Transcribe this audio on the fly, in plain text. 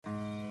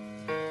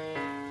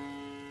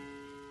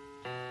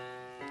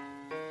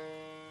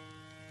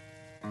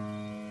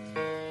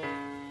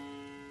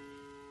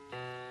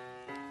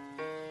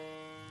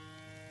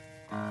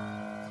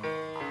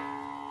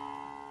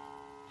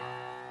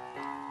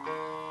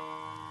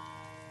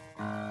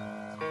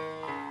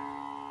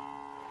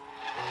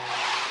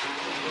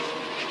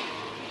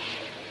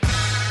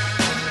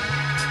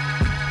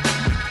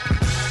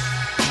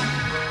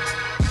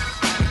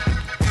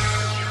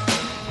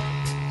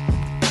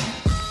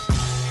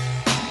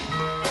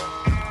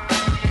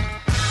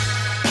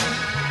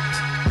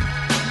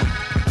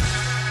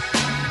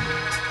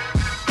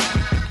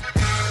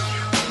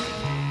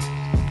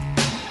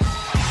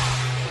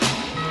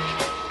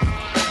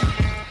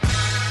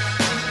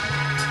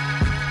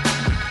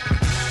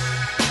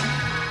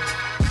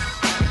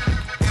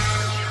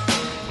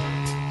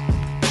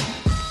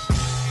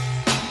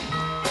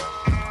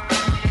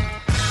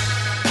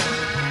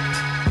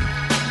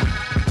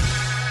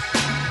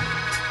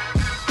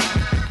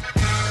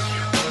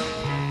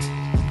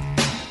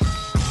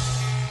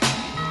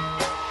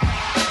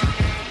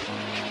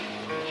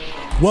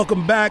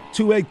Welcome back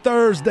to a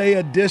Thursday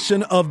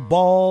edition of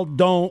Ball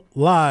Don't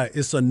Lie.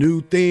 It's a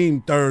new theme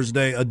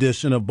Thursday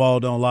edition of Ball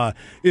Don't Lie.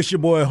 It's your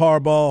boy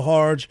Hardball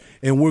Harge,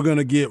 and we're going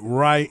to get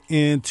right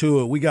into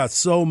it. We got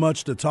so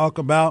much to talk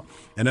about,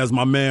 and as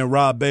my man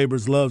Rob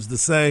Babers loves to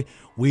say,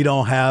 we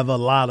don't have a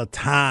lot of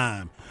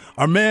time.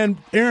 Our man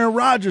Aaron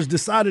Rodgers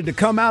decided to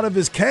come out of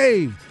his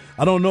cave.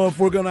 I don't know if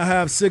we're going to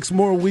have 6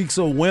 more weeks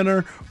of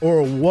winter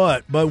or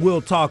what, but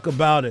we'll talk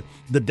about it.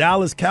 The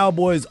Dallas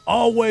Cowboys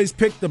always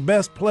pick the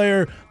best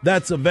player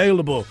that's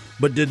available,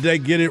 but did they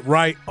get it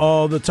right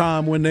all the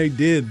time when they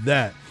did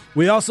that?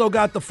 We also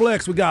got the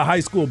flex. We got high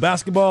school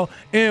basketball,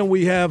 and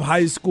we have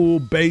high school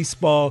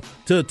baseball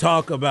to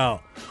talk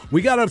about.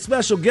 We got a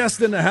special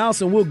guest in the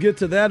house, and we'll get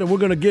to that, and we're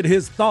going to get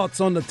his thoughts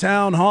on the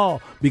town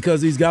hall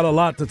because he's got a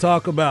lot to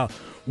talk about.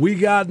 We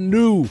got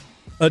new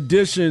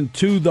addition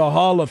to the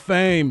Hall of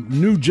Fame,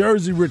 New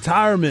Jersey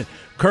retirement.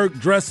 Kirk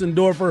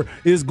Dressendorfer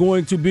is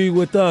going to be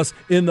with us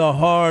in the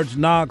Hard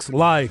Knocks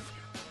Life.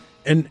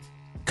 And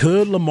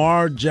could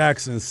Lamar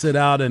Jackson sit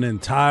out an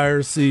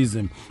entire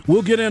season?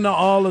 We'll get into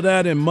all of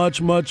that and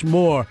much, much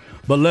more,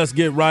 but let's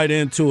get right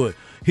into it.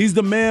 He's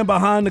the man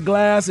behind the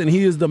glass, and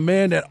he is the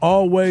man that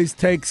always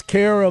takes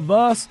care of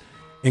us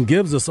and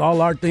gives us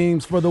all our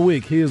themes for the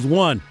week. He is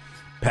one,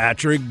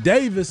 Patrick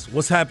Davis.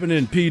 What's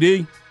happening,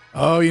 PD?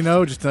 Oh,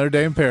 just another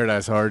day in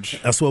paradise,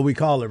 Harge. That's what we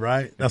call it,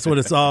 right? That's what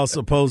it's all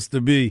supposed to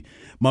be.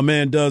 My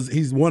man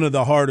he's one of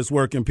the hardest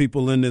working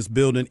people in this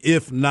building,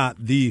 if not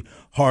the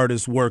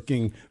hardest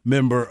working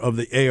member of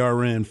the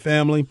ARN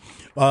family.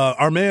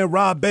 Our man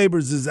Rob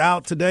Babers is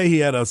out today. He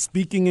had a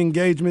speaking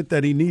engagement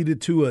that he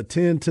needed to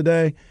attend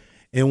today.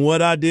 And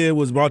what I did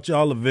was brought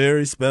y'all a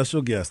very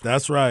special guest.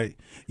 That's right.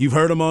 You've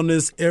heard him on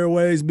this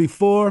airways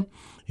before.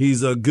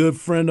 He's a good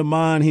friend of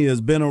mine. He has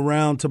been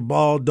around to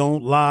Ball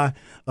Don't Lie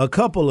a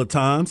couple of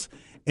times.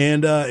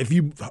 And if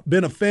you've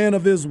been a fan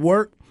of his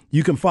work,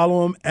 you can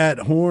follow him at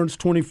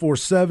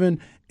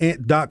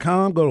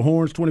horns247.com. Go to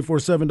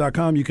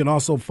horns247.com. You can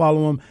also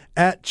follow him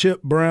at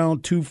Chip Brown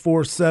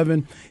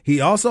 247.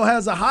 He also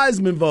has a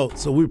Heisman vote,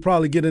 so we'll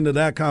probably get into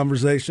that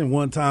conversation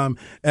one time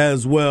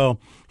as well.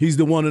 He's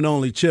the one and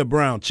only Chip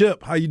Brown.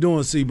 Chip, how you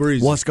doing,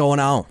 C-Breeze? What's going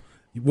on?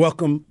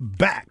 Welcome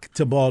back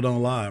to Ball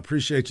Don't Lie.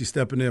 Appreciate you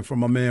stepping in for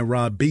my man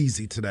Rod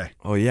Beasy today.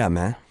 Oh, yeah,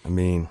 man. I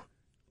mean,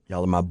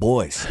 y'all are my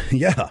boys.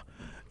 Yeah.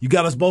 You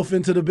got us both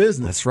into the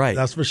business. That's right.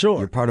 That's for sure.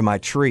 You're part of my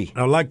tree.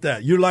 I like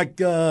that. You're like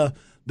the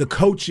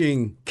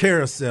coaching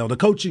carousel, the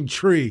coaching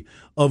tree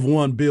of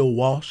one Bill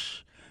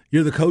Walsh.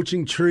 You're the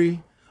coaching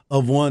tree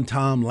of one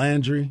Tom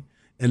Landry.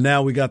 And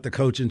now we got the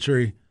coaching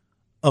tree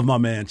of my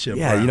man Chip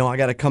Brown. I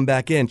got to come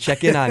back in,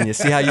 check in on you,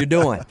 see how you're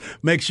doing.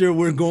 Make sure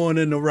we're going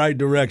in the right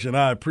direction.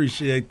 I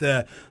appreciate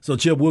that. So,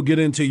 Chip, we'll get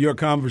into your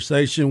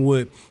conversation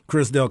with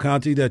Chris Del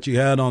Conte that you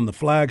had on the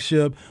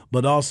flagship,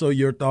 but also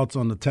your thoughts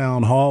on the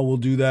town hall. We'll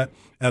do that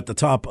at the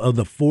top of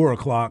the 4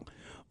 o'clock.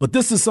 But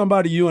this is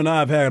somebody you and I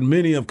have had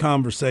many of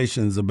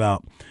conversations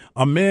about.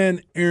 A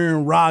man,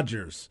 Aaron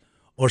Rodgers,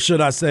 or should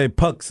I say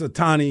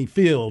Punxsutawney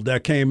Field,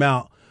 that came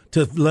out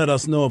to let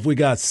us know if we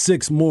got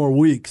 6 more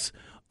weeks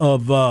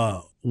of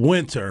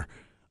winter.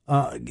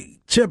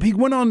 Chip, he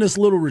went on this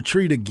little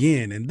retreat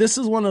again, and this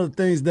is one of the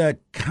things that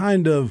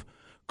kind of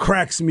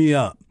cracks me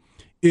up,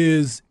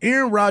 is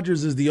Aaron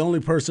Rodgers is the only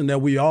person that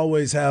we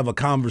always have a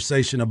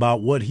conversation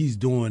about what he's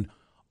doing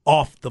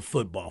off the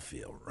football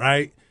field,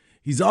 right?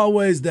 He's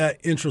always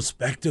that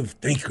introspective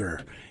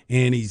thinker,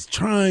 and he's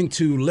trying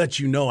to let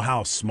you know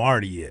how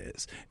smart he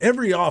is.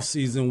 Every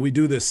offseason, we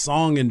do this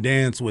song and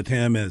dance with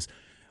him as,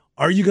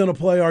 are you going to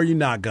play? Are you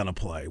not going to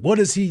play? What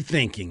is he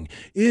thinking?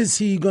 Is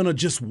he going to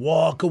just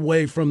walk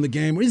away from the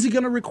game? Or is he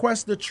going to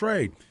request a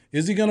trade?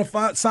 Is he going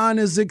to sign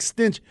his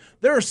extension?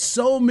 There are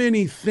so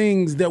many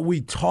things that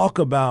we talk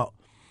about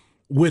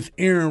with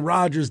Aaron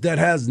Rodgers that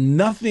has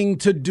nothing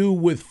to do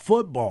with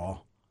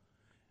football,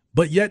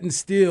 but yet and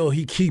still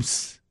he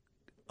keeps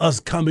us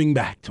coming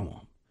back to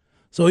him.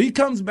 So he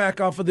comes back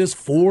off of this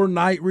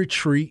 4-night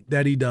retreat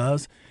that he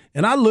does,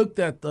 and I looked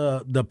at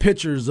the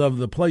pictures of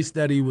the place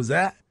that he was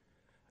at.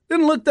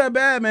 Didn't look that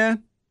bad,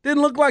 man.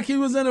 Didn't look like he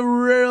was in a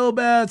real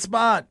bad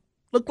spot.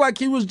 Looked like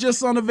he was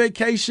just on a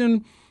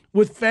vacation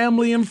with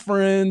family and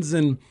friends,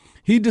 and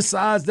he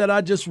decides that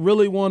I just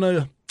really want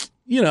to,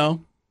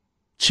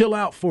 chill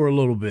out for a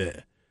little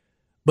bit.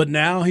 But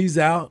now he's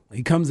out.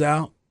 He comes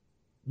out.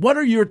 What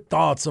are your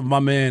thoughts of my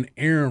man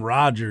Aaron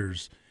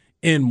Rodgers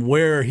and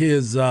where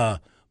his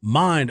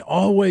mind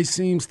always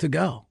seems to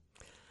go?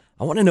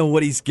 I want to know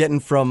what he's getting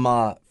from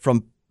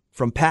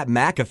Pat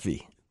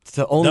McAfee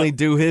to only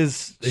do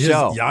his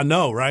show. Yeah, I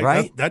know, right?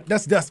 Right?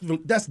 That's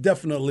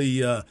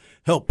definitely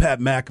helped Pat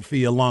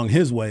McAfee along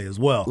his way as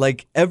well.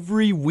 Like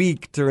every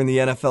week during the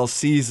NFL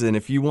season,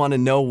 if you want to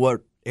know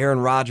what Aaron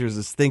Rodgers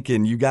is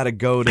thinking, you got to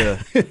go to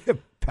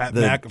Pat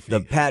the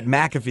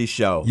McAfee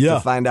show to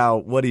find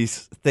out what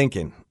he's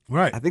thinking.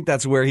 Right. I think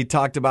that's where he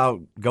talked about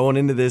going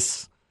into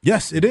this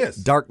Yes, it is.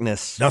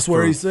 darkness. That's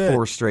where for he said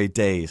 4 straight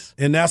days.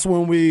 And that's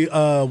when we,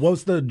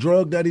 what's the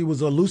drug that he was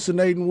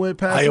hallucinating with,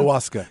 Pat?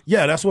 Ayahuasca.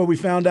 Yeah, that's where we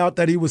found out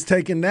that he was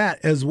taking that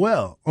as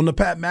well on the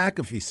Pat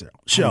McAfee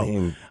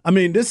show. I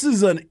mean, this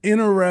is an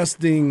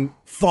interesting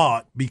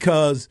thought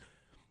because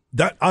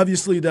that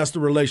obviously that's the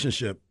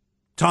relationship.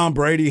 Tom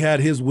Brady had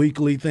his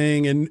weekly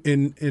thing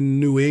in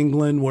New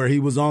England where he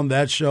was on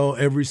that show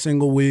every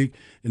single week.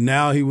 And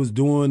now he was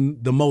doing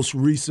the most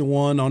recent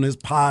one on his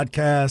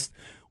podcast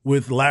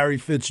with Larry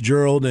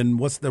Fitzgerald and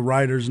what's the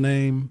writer's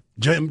name?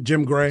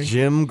 Jim Gray.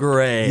 Jim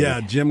Gray. Yeah,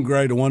 Jim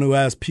Gray, the one who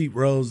asked Pete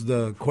Rose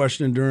the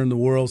question during the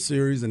World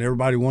Series, and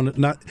everybody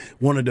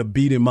wanted to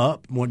beat him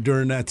up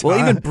during that time. Well,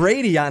 even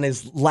Brady on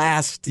his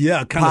last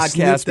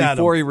podcast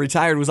before he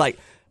retired was like,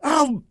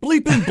 "I'll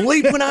bleep and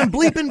bleep when I'm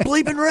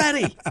bleeping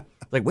ready."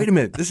 Like, wait a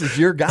minute, this is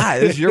your guy.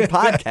 This is your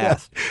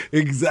podcast.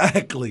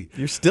 Exactly.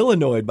 You're still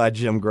annoyed by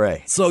Jim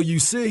Gray. So you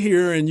sit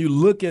here and you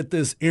look at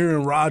this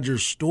Aaron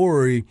Rodgers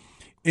story,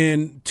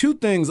 and two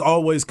things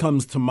always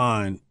comes to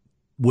mind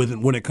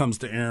when it comes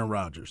to Aaron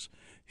Rodgers.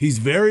 He's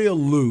very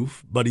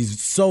aloof, but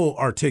he's so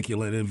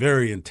articulate and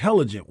very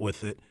intelligent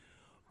with it.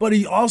 But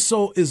he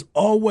also is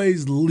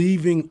always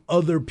leaving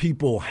other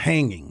people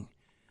hanging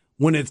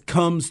when it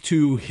comes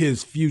to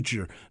his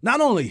future. Not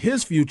only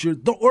his future,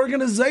 the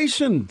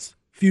organization's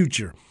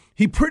future.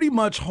 He pretty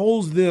much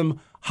holds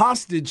them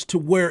hostage to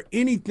where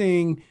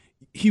anything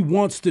he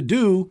wants to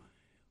do,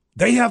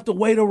 they have to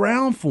wait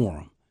around for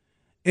him.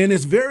 And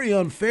it's very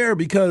unfair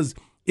because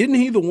isn't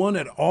he the one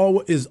that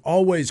is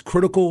always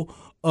critical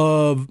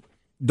of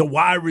the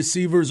wide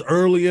receivers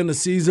early in the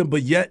season,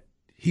 but yet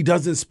he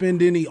doesn't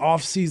spend any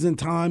off-season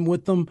time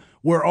with them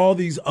where all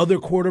these other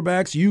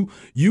quarterbacks,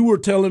 you were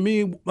telling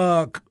me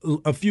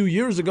a few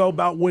years ago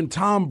about when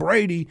Tom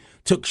Brady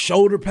took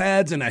shoulder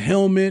pads and a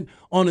helmet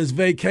on his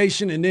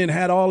vacation and then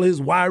had all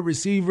his wide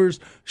receivers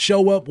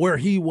show up where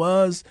he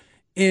was,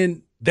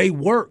 and they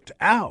worked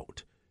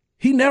out.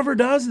 He never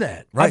does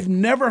that. Right. I've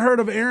never heard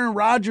of Aaron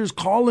Rodgers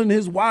calling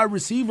his wide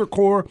receiver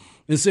core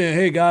and saying,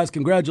 "Hey, guys,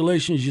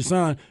 congratulations, you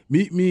signed.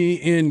 Meet me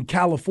in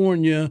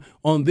California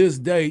on this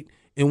date,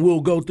 and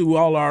we'll go through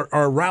all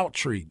our route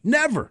tree."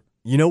 Never.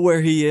 You know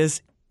where he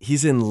is?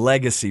 He's in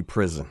legacy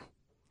prison.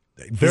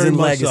 Very He's in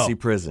much legacy so.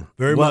 prison.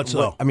 Very much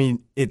so. I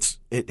mean, it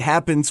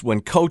happens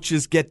when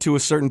coaches get to a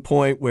certain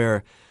point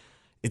where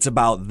it's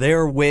about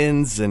their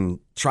wins and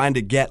trying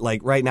to get, like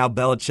right now,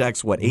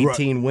 Belichick's,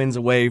 18 wins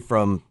away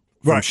from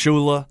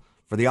Shula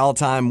for the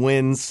all-time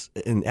wins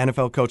in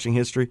NFL coaching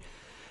history.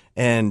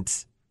 And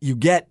you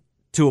get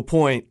to a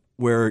point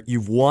where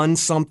you've won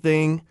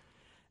something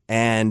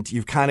and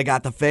you've kind of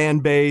got the fan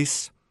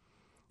base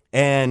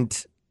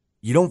and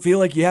you don't feel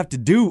like you have to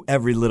do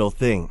every little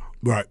thing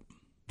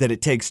that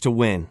it takes to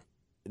win.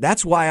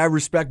 That's why I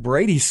respect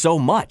Brady so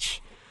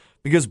much,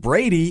 because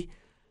Brady,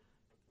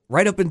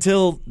 right up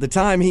until the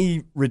time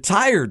he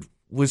retired,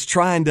 was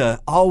trying to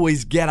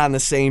always get on the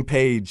same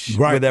page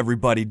with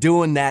everybody,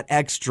 doing that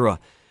extra,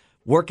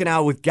 working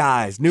out with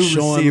guys, new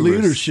showing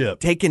receivers, leadership,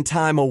 taking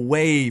time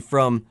away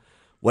from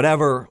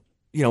whatever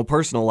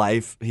personal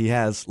life he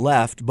has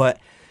left, but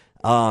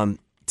to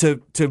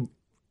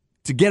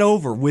get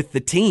over with the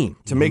team,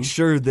 to make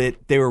sure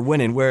that they were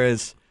winning.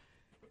 Whereas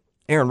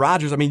Aaron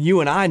Rodgers, I mean,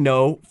 you and I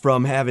know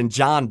from having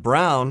John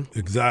Brown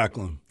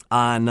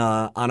on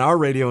our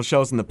radio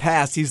shows in the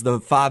past, he's the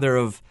father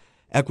of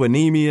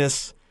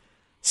Equanimeous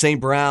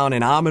St. Brown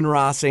and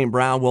Amon-Ra St.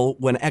 Brown. Well,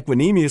 when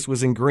Equanimeous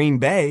was in Green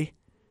Bay,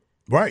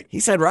 he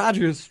said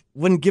Rodgers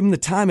wouldn't give him the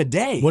time of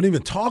day. Wouldn't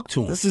even talk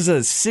to him. This is a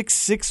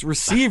 6'6"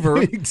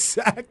 receiver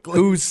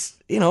who's,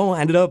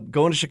 ended up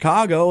going to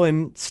Chicago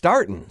and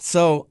starting.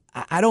 So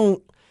I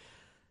don't,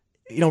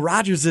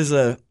 Rodgers is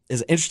an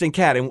interesting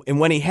cat. And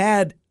when he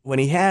had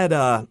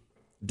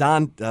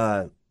Don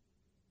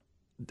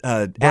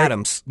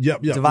Adams,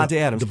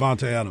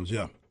 Devontae Adams,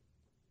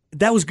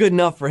 that was good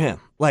enough for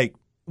him. Like,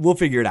 we'll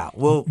figure it out.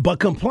 But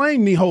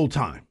complain the whole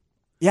time.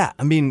 Yeah,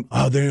 I mean,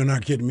 they're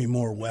not getting me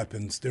more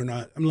weapons. They're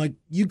not. I'm like,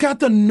 you got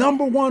the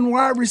number one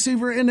wide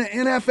receiver in the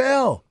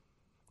NFL.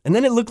 And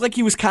then it looked like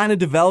he was kind of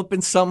developing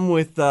something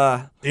with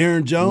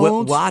Aaron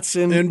Jones,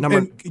 Watson,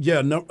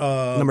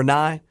 number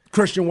 9,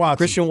 Christian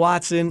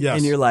Watson. Yes.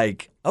 And you're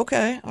like,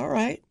 okay, all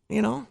right,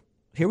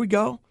 here we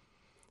go.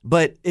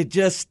 But it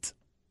just,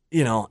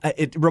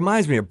 it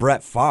reminds me of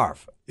Brett Favre.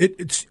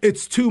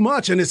 It's too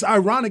much, and it's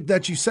ironic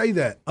that you say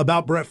that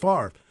about Brett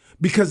Favre,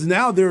 because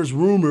now there's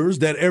rumors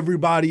that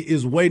everybody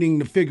is waiting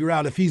to figure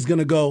out if he's going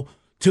to go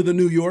to the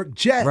New York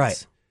Jets.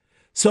 Right.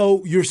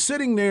 So you're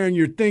sitting there and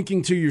you're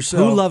thinking to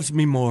yourself, who loves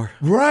me more?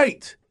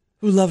 Right.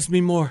 Who loves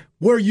me more?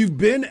 Where you've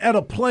been at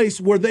a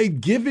place where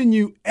they've given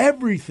you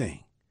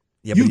everything.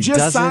 Yeah, you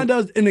just signed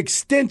an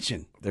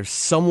extension. There's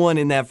someone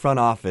in that front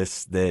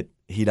office that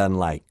he doesn't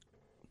like.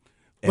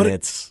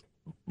 And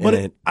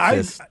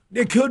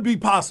it could be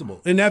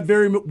possible, and that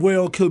very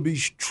well could be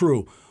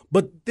true.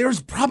 But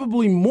there's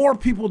probably more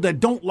people that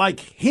don't like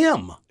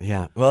him.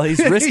 Yeah, well, he's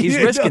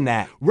risking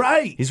that.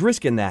 Right. He's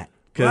risking that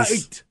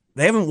because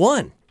they haven't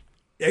won.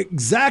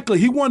 Exactly.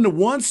 He won the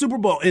one Super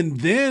Bowl,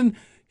 and then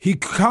He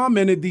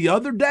commented the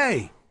other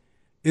day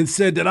and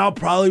said that I'll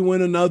probably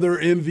win another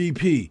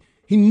MVP.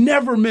 He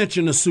never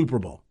mentioned the Super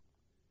Bowl.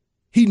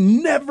 He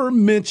never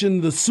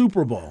mentioned the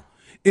Super Bowl.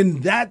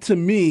 And that, to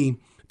me,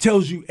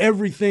 tells you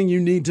everything you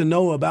need to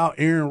know about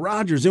Aaron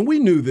Rodgers. And we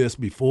knew this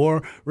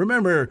before.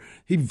 Remember,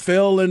 he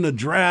fell in the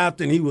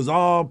draft and he was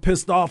all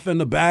pissed off in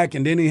the back,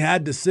 and then he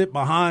had to sit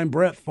behind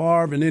Brett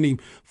Favre, and then he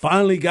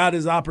finally got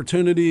his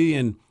opportunity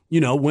and,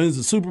 wins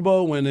the Super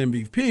Bowl, wins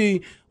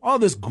MVP, all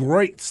this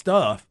great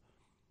stuff.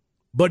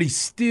 But he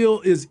still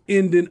is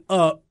ending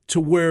up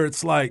to where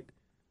it's like,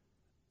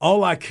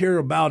 all I care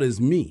about is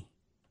me.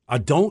 I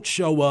don't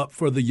show up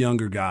for the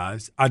younger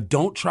guys. I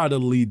don't try to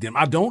lead them.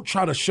 I don't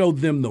try to show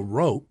them the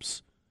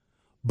ropes.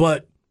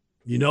 But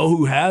you know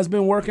who has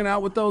been working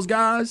out with those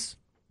guys?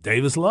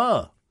 Davis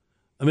Love.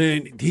 I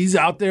mean, he's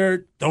out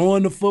there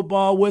throwing the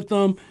football with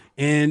them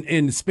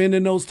and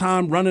spending those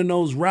time running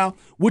those routes,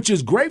 which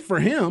is great for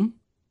him.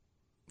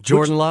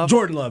 Jordan Love?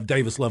 Jordan Love,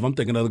 Davis Love. I'm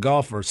thinking of the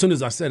golfer. As soon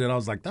as I said it, I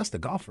was like, that's the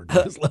golfer,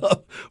 Davis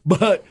Love.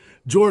 But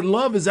Jordan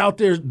Love is out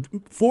there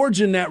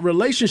forging that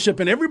relationship,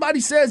 and everybody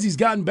says he's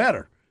gotten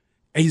better.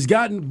 And he's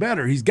gotten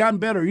better. He's gotten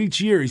better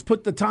each year. He's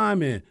put the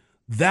time in.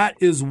 That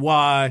is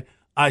why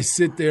I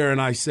sit there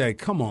and I say,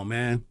 come on,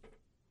 man.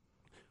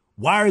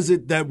 Why is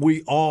it that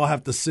we all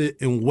have to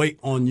sit and wait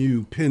on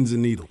you, pins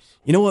and needles?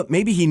 You know what?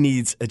 Maybe he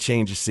needs a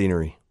change of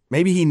scenery.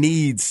 Maybe he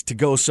needs to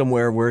go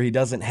somewhere where he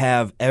doesn't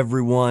have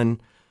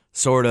everyone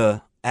sort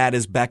of at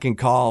his beck and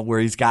call, where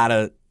he's got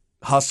to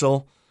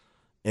hustle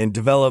and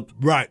develop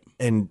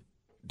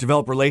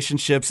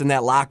relationships in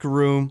that locker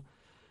room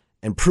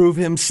and prove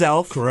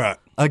himself. Correct.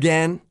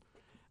 Again.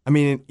 I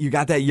mean, you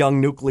got that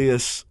young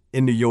nucleus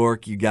in New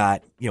York. You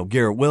got,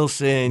 Garrett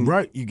Wilson.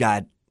 Right. You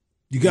got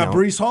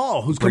Breece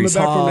Hall, who's coming back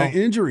from that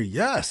injury.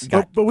 Yes.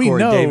 But we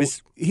Corey know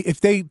Davis.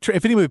 if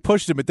anybody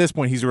pushes him at this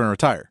point, he's going to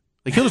retire.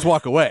 Like, he'll just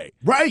walk away.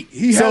 Right.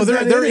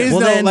 There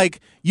is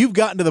you've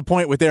gotten to the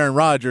point with Aaron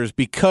Rodgers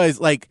because,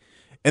 and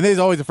there's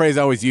always a phrase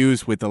I always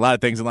use with a lot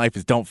of things in life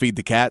is don't feed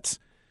the cats.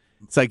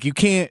 It's like you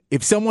can't,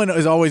 if someone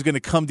is always going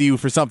to come to you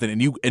for something and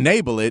you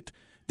enable it,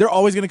 they're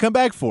always going to come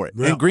back for it.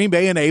 Yeah. And Green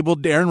Bay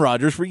enabled Aaron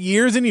Rodgers for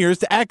years and years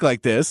to act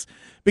like this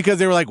because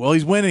they were like, well,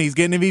 he's winning, he's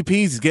getting MVPs,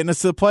 he's getting us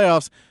to the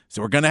playoffs,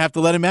 so we're going to have to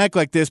let him act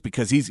like this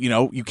because he's,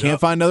 you can't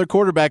find another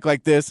quarterback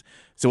like this,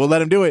 so we'll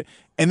let him do it.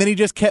 And then he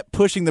just kept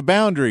pushing the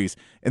boundaries.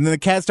 And then the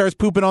cat starts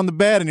pooping on the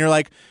bed, and you're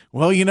like,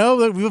 well,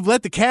 we've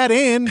let the cat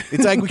in.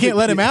 It's like we can't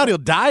let him out. He'll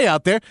die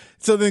out there.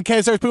 So then the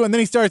cat starts pooping, and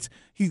then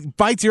he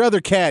bites your other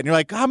cat, and you're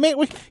like, oh, man,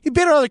 he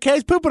bit our other cat.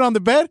 He's pooping on the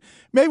bed.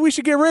 Maybe we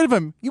should get rid of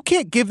him. You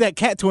can't give that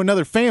cat to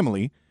another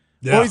family,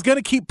 or he's going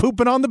to keep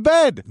pooping on the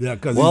bed. Yeah,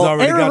 because he's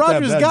already Aaron got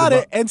Rodgers got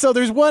it, and so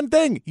there's one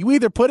thing. You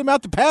either put him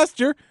out to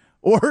pasture,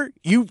 or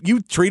you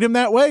treat him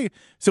that way.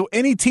 So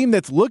any team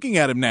that's looking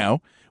at him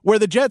now, where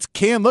the Jets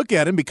can look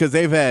at him because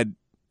they've had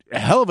a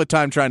hell of a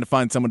time trying to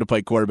find someone to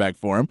play quarterback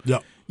for him.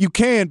 Yep. You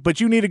can, but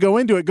you need to go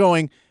into it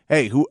going,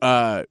 hey,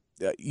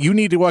 you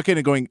need to walk in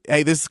and going,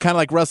 hey, this is kind of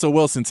like Russell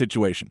Wilson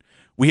situation.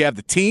 We have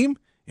the team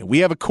and we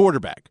have a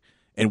quarterback,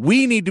 and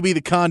we need to be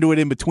the conduit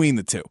in between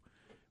the two.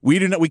 We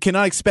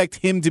cannot expect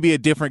him to be a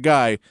different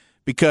guy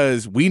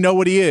because we know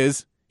what he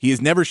is. He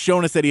has never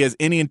shown us that he has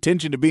any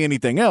intention to be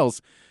anything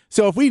else.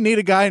 So if we need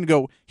a guy and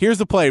go, here's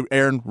the play,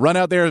 Aaron, run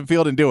out there in the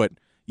field and do it.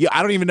 Yeah,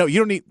 I don't even know. You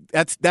don't need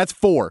that's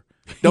 4.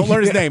 Don't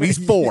learn his name.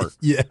 He's 4.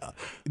 Yeah.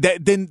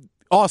 Then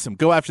awesome.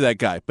 Go after that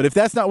guy. But if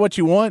that's not what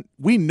you want,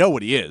 we know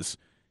what he is.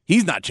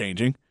 He's not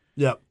changing.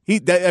 Yep. He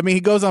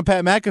goes on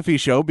Pat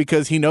McAfee's show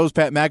because he knows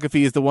Pat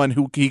McAfee is the one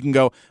who he can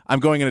go, I'm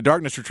going in a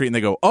darkness retreat, and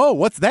they go, oh,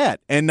 what's that?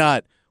 And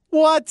not,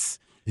 what?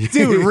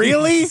 Dude,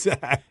 really?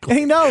 Exactly. And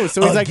he knows.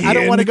 So he's like, I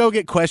don't want to go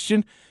get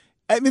questioned.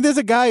 I mean, there's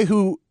a guy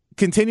who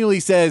continually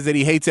says that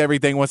he hates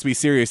everything, wants to be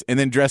serious, and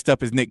then dressed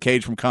up as Nick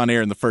Cage from Con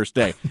Air in the first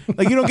day.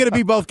 Like, you don't get to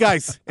be both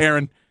guys,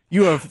 Aaron.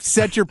 You have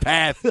set your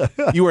path.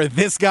 You are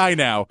this guy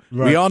now.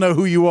 Right. We all know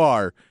who you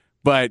are,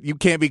 but you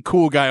can't be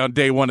cool guy on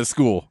day one of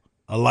school.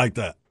 I like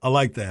that.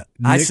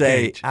 I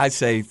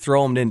say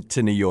throw him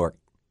into New York,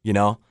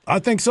 I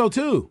think so,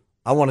 too.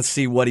 I want to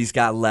see what he's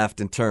got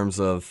left in terms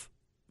of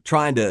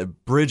trying to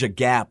bridge a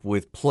gap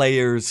with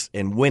players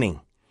and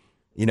winning,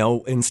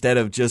 instead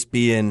of just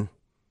being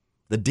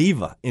the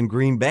diva in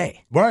Green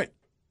Bay. Right.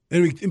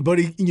 But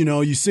he,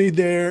 you see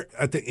there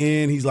at the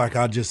end, he's like,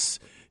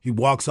 he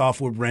walks off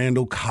with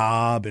Randall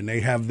Cobb and they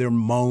have their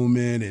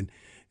moment. And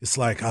it's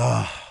like,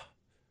 I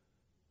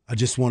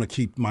just want to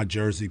keep my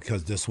jersey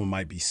because this one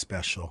might be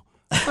special.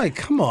 Like,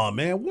 come on,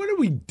 man. What are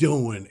we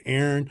doing,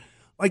 Aaron?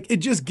 Like, it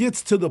just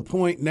gets to the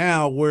point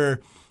now where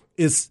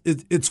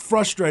it's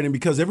frustrating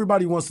because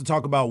everybody wants to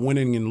talk about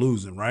winning and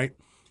losing, right?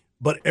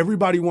 But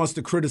everybody wants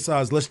to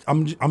criticize.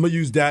 I'm going to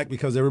use Dak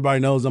because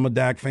everybody knows I'm a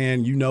Dak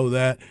fan. You know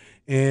that.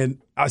 And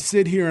I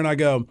sit here and I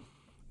go,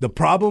 the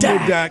problem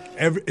with Dak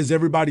is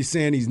everybody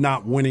saying he's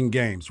not winning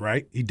games,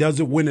 right? He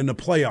doesn't win in the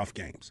playoff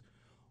games.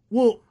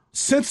 Well,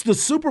 since the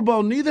Super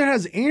Bowl, neither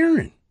has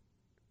Aaron.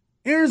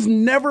 Aaron's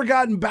never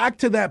gotten back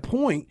to that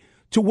point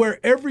to where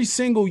every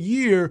single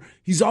year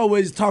he's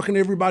always talking to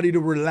everybody to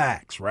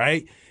relax,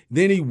 right?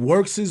 Then he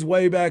works his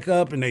way back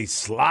up, and they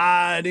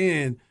slide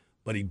in,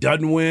 but he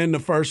doesn't win the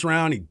first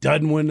round. He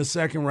doesn't win the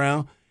second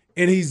round,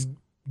 and he's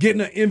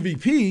getting an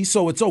MVP,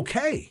 so it's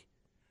okay.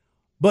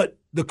 But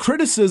the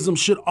criticism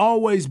should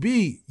always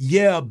be,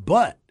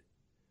 but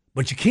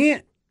you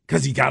can't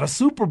because he got a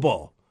Super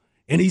Bowl,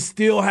 and he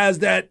still has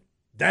that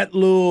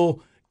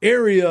little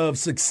area of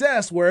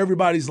success where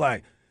everybody's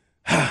like,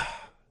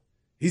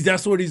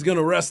 that's what he's going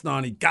to rest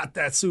on. He got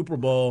that Super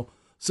Bowl,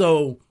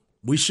 so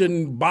we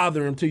shouldn't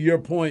bother him. To your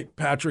point,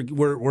 Patrick,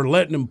 we're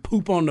letting him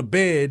poop on the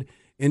bed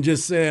and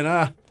just saying,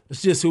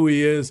 it's just who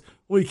he is.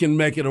 We can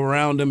make it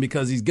around him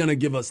because he's going to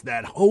give us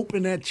that hope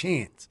and that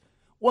chance.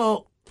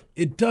 Well,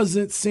 it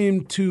doesn't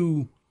seem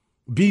to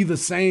be the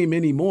same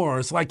anymore.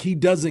 It's like he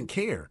doesn't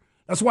care.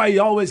 That's why he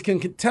always can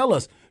tell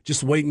us,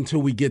 just wait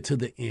until we get to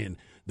the end.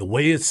 The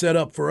way it's set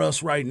up for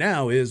us right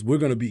now is we're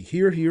going to be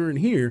here, and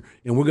here,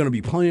 and we're going to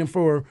be playing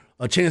for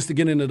a chance to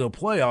get into the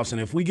playoffs.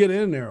 And if we get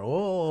in there,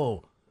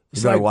 you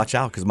better watch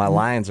out because my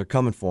Lions are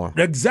coming for him.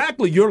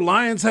 Exactly. Your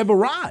Lions have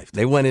arrived.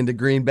 They went into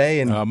Green Bay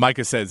and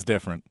Micah said it's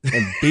different.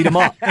 And beat them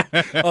up.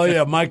 Oh,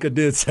 yeah, Micah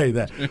did say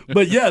that.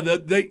 But, yeah,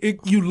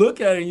 you look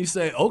at it and you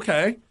say,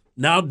 okay,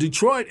 now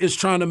Detroit is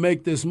trying to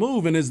make this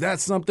move, and is that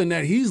something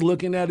that he's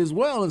looking at as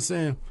well and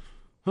saying,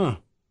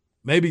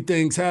 maybe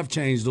things have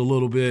changed a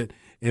little bit,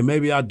 and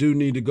maybe I do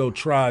need to go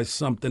try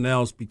something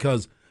else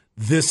because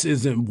this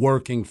isn't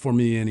working for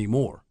me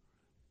anymore.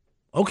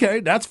 Okay,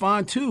 that's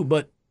fine too,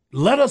 but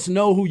let us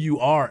know who you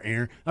are,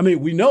 Aaron. I mean,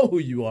 we know who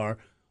you are,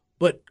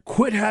 but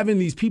quit having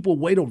these people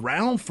wait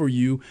around for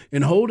you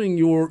and holding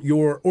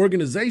your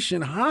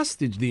organization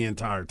hostage the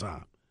entire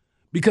time,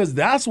 because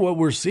that's what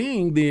we're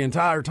seeing the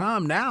entire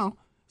time now.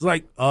 It's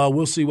like,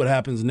 we'll see what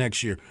happens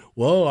next year.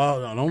 Well,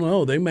 I don't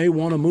know. They may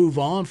want to move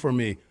on from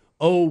me.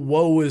 Oh,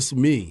 woe is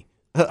me.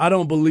 I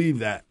don't believe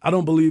that. I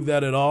don't believe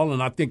that at all,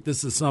 and I think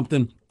this is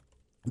something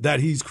that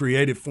he's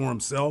created for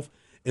himself,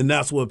 and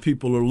that's what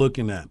people are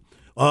looking at.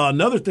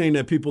 Another thing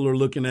that people are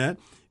looking at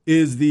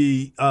is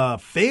the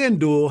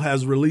FanDuel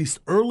has released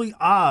early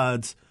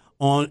odds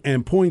on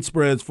and point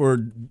spreads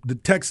for the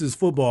Texas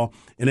football,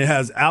 and it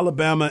has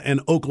Alabama and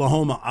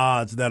Oklahoma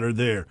odds that are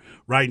there.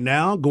 Right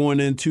now,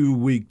 going into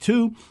week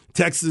 2,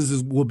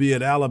 Texas will be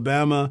at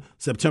Alabama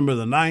September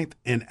the 9th,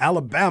 and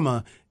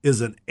Alabama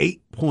is an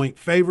 8-point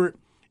favorite.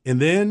 And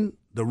then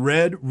the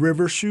Red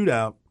River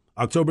Shootout,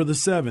 October the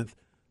 7th,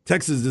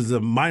 Texas is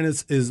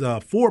a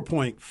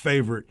 4-point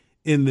favorite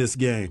in this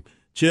game.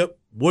 Chip,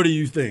 what do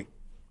you think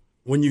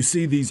when you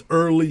see these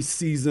early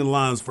season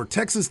lines for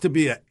Texas to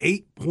be an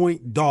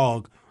 8-point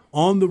dog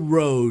on the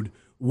road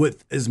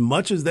with as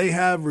much as they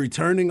have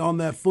returning on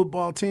that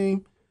football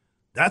team?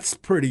 That's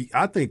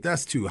I think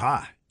that's too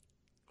high.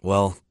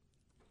 Well,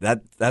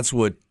 that's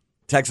what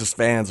Texas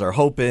fans are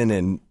hoping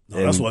and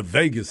that's what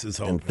Vegas is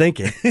hoping. And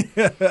thinking.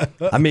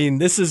 I mean,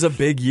 this is a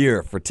big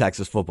year for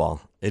Texas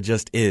football. It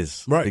just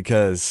is. Right.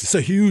 Because it's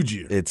a huge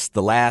year. It's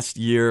the last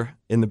year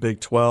in the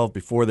Big 12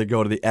 before they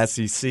go to the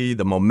SEC.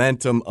 The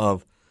momentum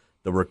of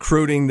the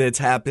recruiting that's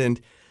happened.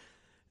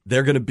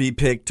 They're going to be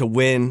picked to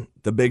win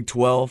the Big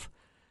 12.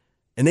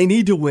 And they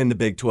need to win the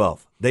Big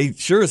 12. They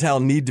sure as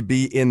hell need to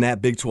be in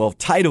that Big 12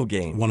 title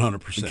game.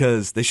 100%.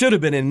 Because they should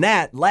have been in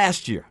that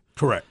last year.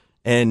 Correct.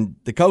 And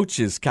the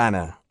coaches kind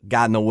of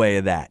got in the way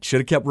of that.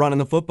 Should have kept running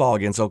the football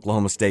against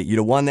Oklahoma State. You'd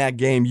have won that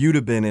game. You'd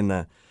have been in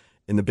the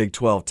Big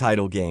 12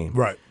 title game.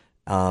 Right.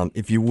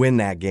 If you win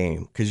that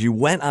game. Because you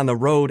went on the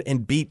road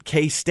and beat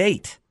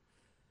K-State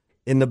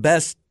in the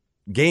best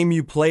game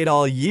you played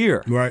all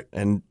year. Right.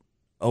 And,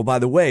 oh, by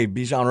the way,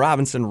 Bijan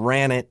Robinson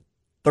ran it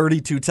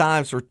 32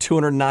 times for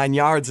 209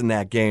 yards in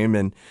that game.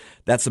 And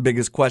that's the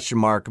biggest question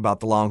mark about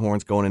the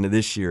Longhorns going into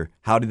this year.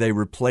 How do they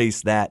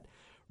replace that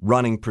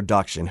running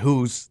production?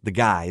 Who's the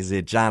guy? Is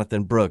it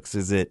Jonathan Brooks?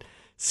 Is it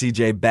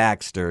C.J.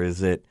 Baxter?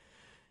 Is it,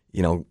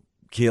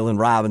 Keelan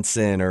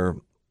Robinson or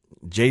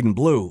Jaden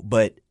Blue?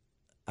 But,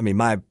 I mean,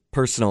 my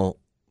personal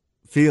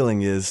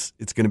feeling is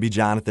it's going to be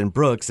Jonathan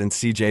Brooks and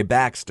C.J.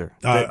 Baxter.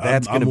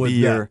 That's going to be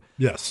your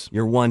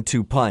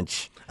 1-2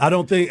 punch. I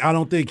don't think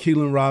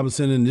Keelan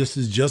Robinson, and this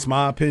is just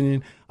my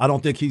opinion, I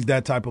don't think he's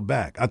that type of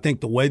back. I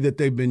think the way that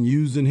they've been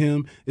using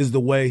him is the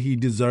way he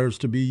deserves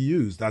to be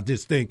used. I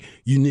just think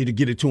you need to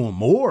get it to him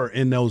more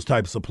in those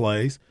types of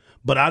plays.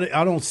 But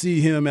I don't see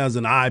him as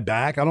an eye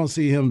back. I don't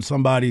see him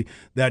somebody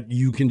that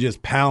you can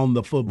just pound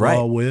the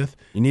football with.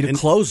 You need a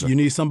closer. You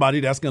need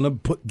somebody that's going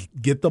to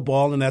get the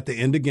ball and at the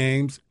end of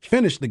games,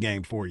 finish the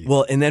game for you.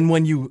 Well, and then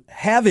when you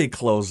have a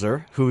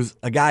closer who's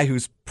a guy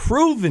who's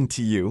proven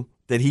to you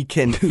that he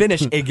can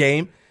finish a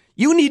game,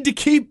 you need to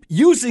keep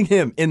using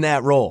him in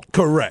that role.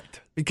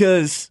 Correct.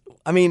 Because,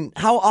 I mean,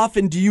 how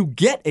often do you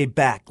get a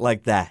back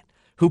like that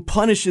who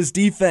punishes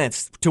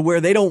defense to where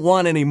they don't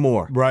want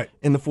anymore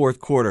in the fourth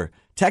quarter?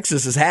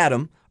 Texas has had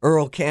him,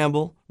 Earl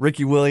Campbell,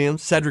 Ricky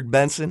Williams, Cedric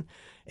Benson,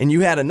 and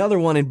you had another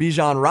one in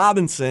Bijan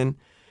Robinson,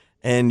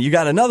 and you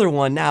got another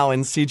one now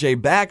in C.J.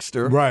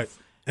 Baxter. Right.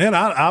 And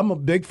I'm a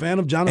big fan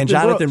of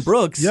Jonathan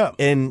Brooks. Yeah.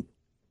 And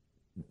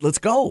let's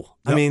go.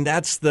 Yep. I mean,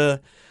 that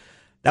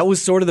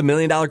was sort of the $1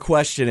 million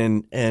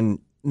question, and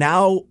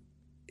now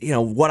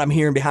what I'm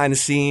hearing behind the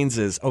scenes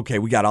is, okay,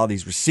 we got all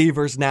these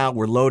receivers now.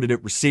 We're loaded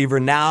at receiver.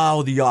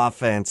 Now the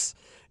offense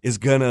is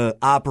going to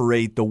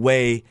operate the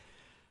way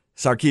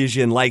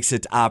Sarkisian likes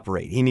it to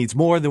operate. He needs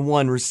more than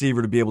one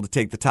receiver to be able to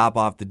take the top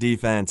off the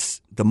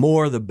defense. The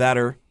more, the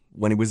better.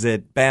 When he was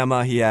at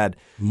Bama, he had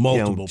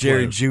multiple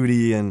Jerry players.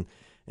 Jeudy and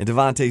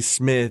Devontae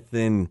Smith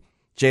and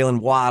Jalen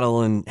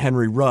Waddle and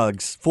Henry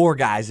Ruggs, 4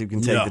 guys who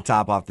can take the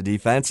top off the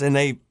defense, and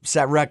they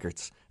set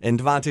records. And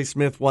Devontae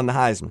Smith won the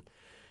Heisman.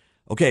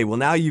 Okay, well,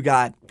 now you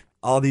got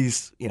all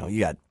these, you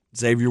got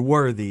Xavier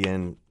Worthy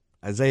and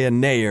Isaiah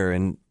Nayer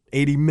and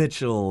A.D.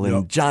 Mitchell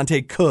and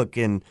Jonte Cook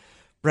and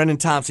Brendan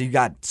Thompson. You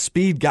got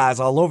speed guys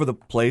all over the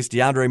place,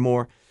 DeAndre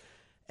Moore.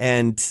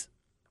 And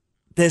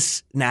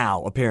this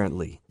now,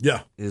 apparently,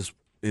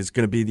 is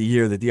going to be the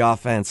year that the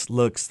offense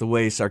looks the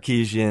way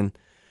Sarkisian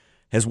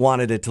has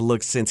wanted it to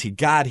look since he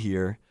got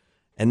here.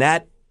 And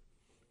that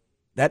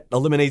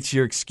eliminates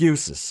your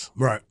excuses.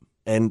 Right.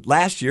 And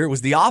last year, it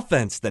was the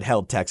offense that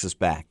held Texas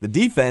back. The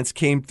defense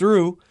came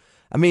through.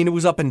 I mean, it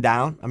was up and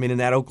down. I mean, in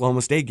that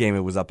Oklahoma State game,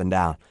 it was up and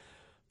down.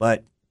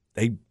 But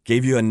they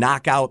gave you a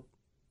knockout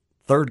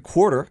third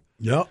quarter.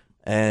 Yep.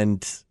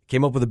 And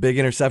came up with a big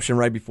interception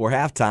right before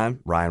halftime,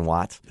 Ryan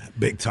Watts.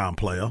 Big-time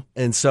player.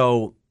 And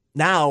so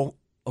now,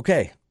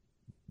 okay,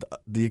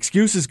 the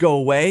excuses go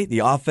away. The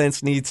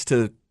offense needs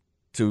to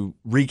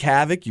wreak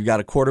havoc. You got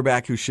a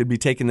quarterback who should be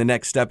taking the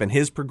next step in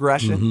his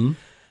progression. Mm-hmm.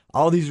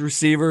 All these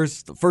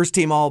receivers, the first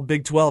team all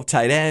Big 12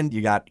 tight end.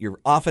 You got your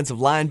offensive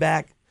line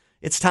back.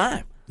 It's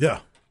time. Yeah.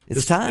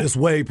 It's time. It's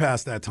way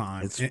past that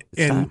time. It's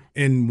time.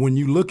 And when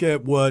you look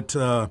at what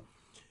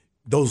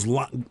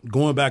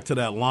going back to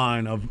that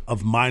line of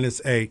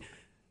 -8,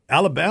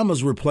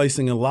 Alabama's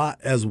replacing a lot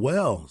as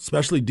well,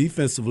 especially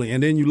defensively.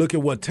 And then you look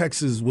at what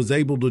Texas was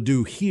able to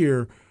do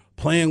here,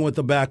 playing with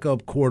the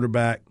backup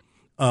quarterback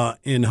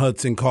in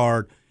Hudson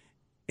Card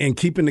and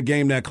keeping the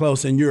game that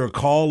close. And you're a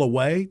call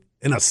away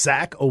and a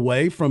sack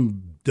away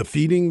from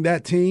defeating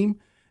that team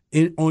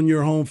on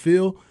your home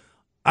field.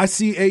 I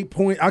see 8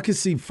 point. I can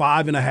see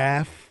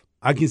 5.5.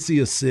 I can see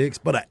a 6,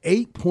 but an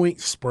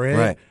 8-point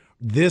spread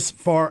this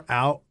far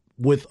out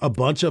with a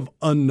bunch of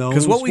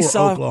unknowns what we for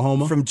saw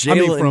Oklahoma. from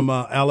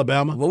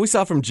Alabama. What we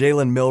saw from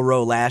Jalen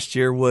Milroe last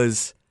year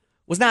was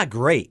not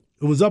great.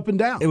 It was up and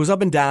down. It was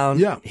up and down.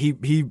 Yeah. He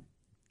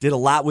did a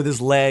lot with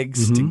his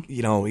legs.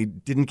 He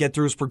didn't get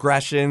through his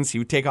progressions. He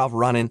would take off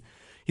running.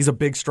 He's a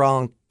big,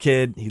 strong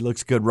kid. He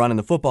looks good running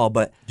the football.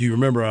 But do you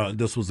remember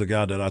this was the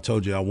guy that I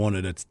told you I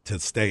wanted to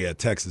stay at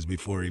Texas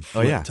before he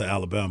flipped to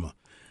Alabama?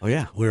 Oh,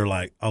 yeah. We were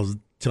like, I was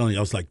telling you,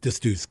 I was like, this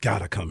dude's got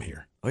to come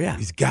here. Oh, yeah.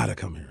 He's got to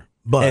come here.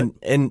 But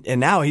and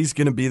now he's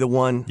going to be the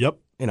one. Yep.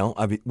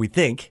 We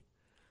think.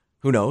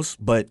 Who knows?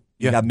 But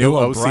you got new Bill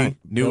OC, O'Brien.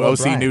 new Bill OC,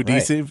 O'Brien, new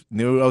DC, right.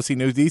 new OC,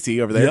 new DC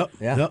over there. Yep.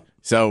 Yeah. Yep.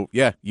 So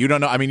you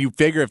don't know. I mean, you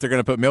figure if they're going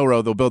to put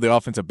Milroe, they'll build the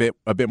offense a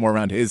bit more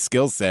around his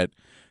skill set,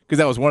 because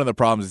that was one of the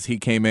problems. Is he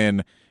came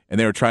in and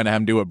they were trying to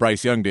have him do what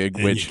Bryce Young did,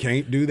 And which you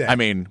can't do that. I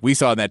mean, we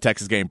saw in that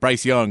Texas game.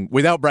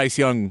 Without Bryce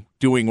Young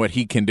doing what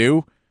he can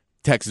do,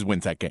 Texas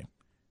wins that game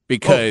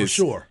because for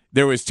sure.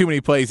 There was too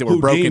many plays that were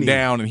Houdini. broken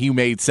down, and he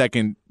made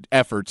second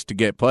efforts to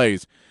get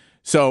plays.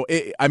 So,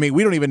 we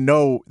don't even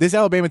know. This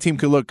Alabama team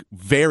could look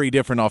very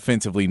different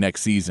offensively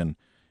next season.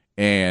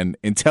 And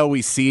until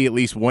we see at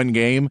least one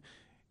game,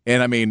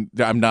 and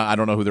I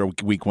don't know who their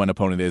week 1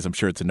 opponent is. I'm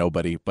sure it's a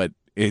nobody, but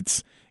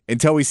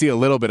until we see a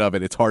little bit of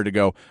it, it's hard to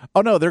go,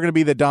 oh no, they're going to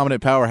be the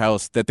dominant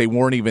powerhouse that they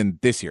weren't even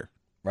this year.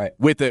 Right.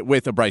 With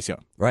a Bryce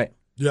Young. Right.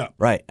 Yeah.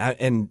 Right. That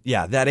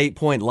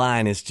 8-point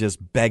line is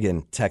just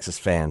begging Texas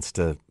fans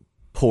to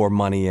pour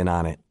money in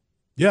on it.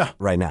 Yeah.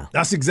 Right now.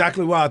 That's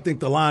exactly why I think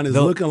the line is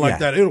looking like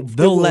that.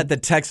 They'll let the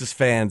Texas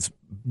fans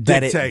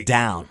bet it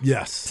down.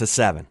 Yes. To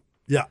 7.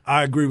 Yeah,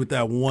 I agree with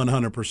that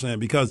 100%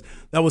 because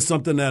that was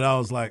something that I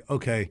was like,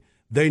 okay,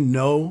 they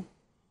know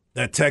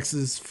that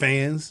Texas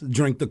fans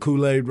drink the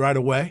Kool-Aid right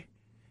away.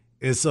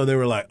 And so they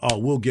were like, oh,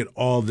 we'll get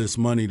all this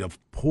money to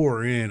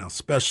pour in,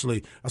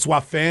 especially. That's why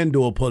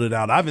FanDuel put it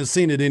out. I haven't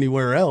seen it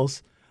anywhere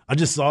else. I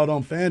just saw it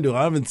on FanDuel.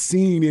 I haven't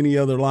seen any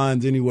other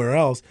lines anywhere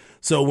else.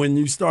 So when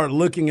you start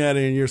looking at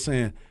it and you're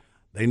saying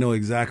they know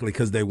exactly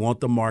because they want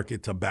the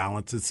market to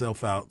balance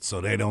itself out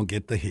so they don't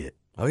get the hit.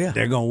 Oh, yeah.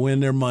 They're going to win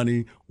their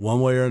money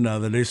one way or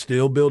another. They're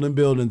still building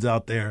buildings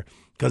out there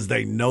because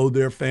they know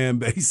their fan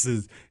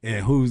bases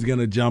and who's going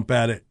to jump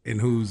at it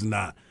and who's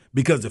not.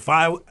 Because if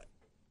I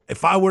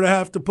were to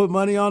have to put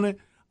money on it,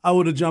 I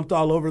would have jumped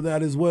all over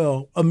that as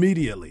well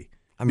immediately.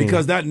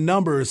 Because that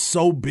number is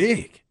so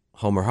big.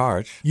 Homer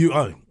Harge. You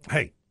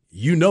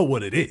know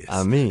what it is.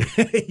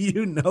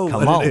 You know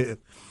what it is.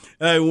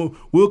 Hey,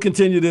 we'll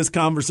continue this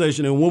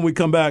conversation, and when we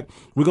come back,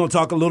 we're going to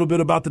talk a little bit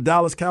about the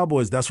Dallas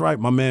Cowboys. That's right.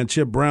 My man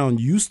Chip Brown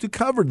used to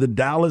cover the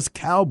Dallas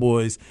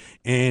Cowboys,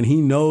 and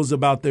he knows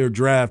about their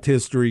draft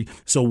history,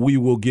 so we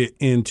will get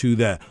into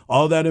that.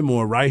 All that and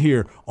more right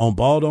here on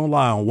Ball Don't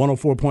Lie on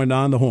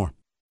 104.9 The Horn.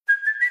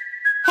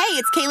 Hey,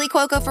 it's Kaylee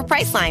Cuoco for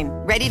Priceline.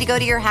 Ready to go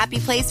to your happy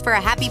place for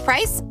a happy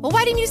price? Well,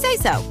 why didn't you say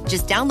so?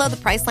 Just download the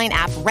Priceline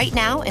app right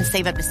now and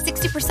save up to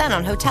 60%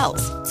 on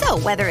hotels. So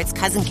whether it's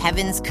Cousin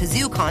Kevin's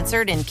Kazoo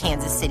Concert in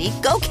Kansas City,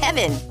 go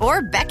Kevin,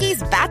 or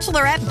Becky's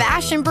Bachelorette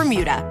Bash in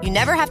Bermuda, you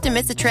never have to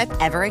miss a trip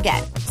ever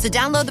again. So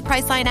download the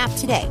Priceline app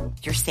today.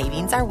 Your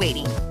savings are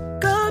waiting.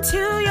 Go to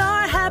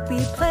your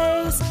happy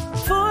place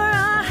for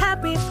a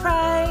happy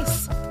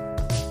price.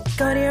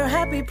 Go to your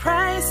happy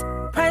price,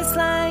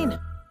 Priceline.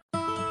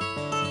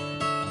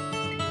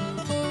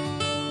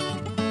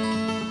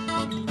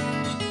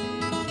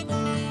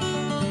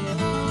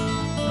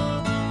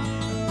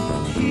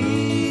 He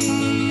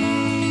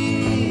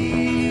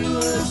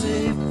was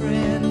a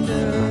friend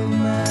of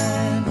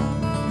mine.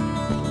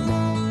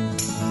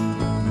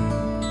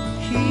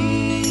 He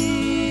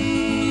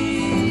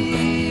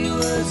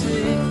was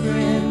a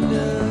friend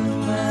of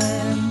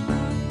mine.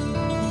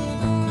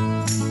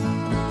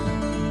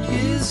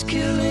 His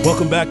killing.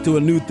 Welcome back to a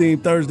new Theme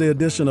Thursday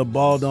edition of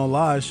Ball Don't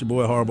Lie. It's your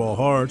boy Hardball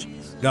Harge.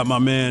 Got my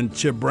man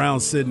Chip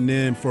Brown sitting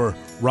in for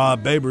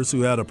Rod Babers,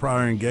 who had a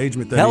prior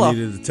engagement that he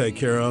needed to take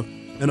care of.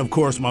 And, of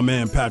course, my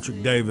man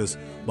Patrick Davis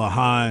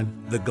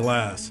behind the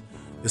glass.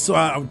 So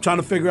I'm trying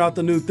to figure out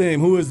the new theme.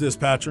 Who is this,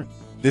 Patrick?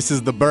 This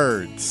is the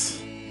Birds.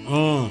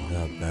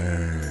 The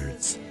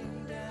Birds.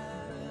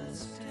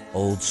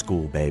 Old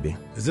school, baby.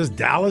 Is this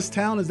Dallas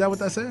Town? Is that what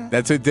that said?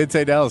 That's it. Did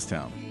say Dallas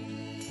Town.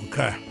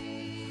 Okay.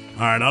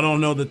 All right. I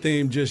don't know the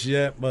theme just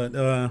yet, but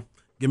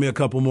give me a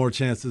couple more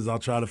chances. I'll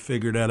try to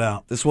figure that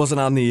out. This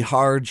wasn't on the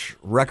Harge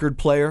record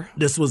player?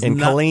 This was in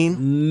not, Killeen?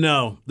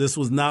 No. This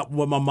was not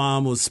what my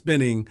mom was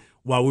spinning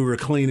while we were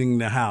cleaning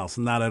the house.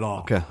 Not at all.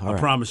 Okay, all right. I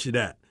promise you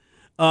that.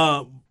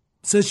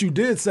 Since you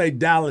did say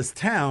Dallas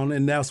Town,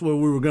 and that's what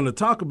we were going to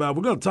talk about,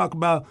 we're going to talk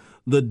about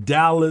the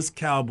Dallas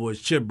Cowboys.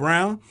 Chip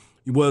Brown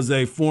was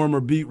a former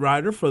beat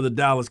writer for the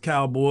Dallas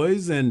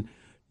Cowboys, and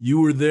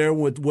you were there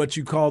with what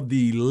you called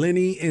the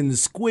Lenny and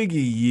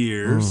Squiggy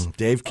years.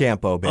 Dave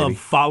Campo, baby. Of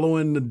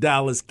following the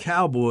Dallas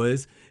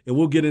Cowboys. And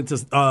we'll get into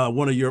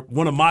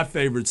one of my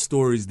favorite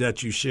stories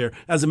that you share.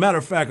 As a matter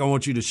of fact, I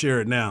want you to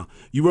share it now.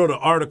 You wrote an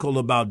article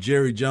about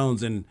Jerry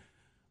Jones and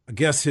I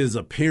guess his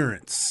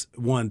appearance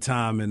one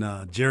time,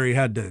 and Jerry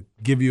had to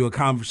give you a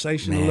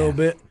conversation a little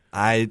bit.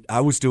 I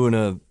was doing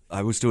a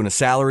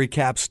salary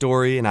cap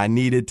story, and I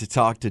needed to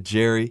talk to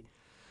Jerry.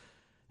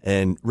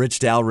 And Rich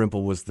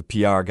Dalrymple was the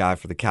PR guy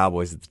for the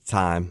Cowboys at the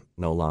time,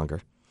 no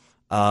longer.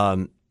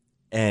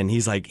 And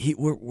he's like,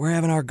 we're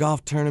having our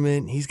golf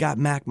tournament. He's got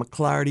Mac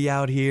McClarty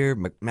out here.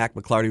 Mac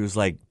McClarty was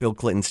like Bill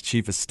Clinton's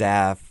chief of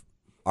staff,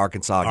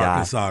 Arkansas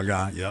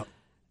guy, yep.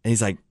 And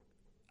he's like,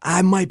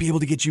 I might be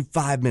able to get you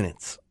 5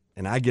 minutes.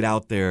 And I get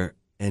out there,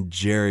 and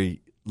Jerry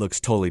looks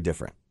totally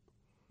different.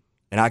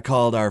 And I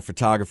called our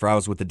photographer. I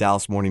was with the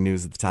Dallas Morning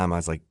News at the time. I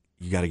was like,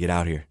 you got to get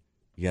out here.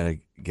 You got to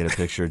get a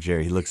picture of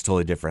Jerry. He looks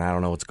totally different. I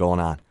don't know what's going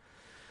on.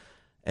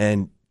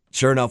 And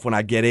sure enough, when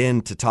I get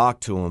in to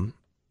talk to him,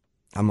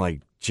 I'm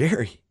like,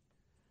 Jerry,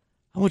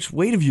 how much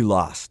weight have you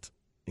lost?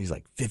 He's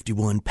like,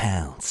 51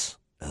 pounds.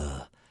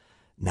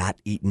 Not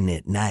eating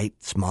at night,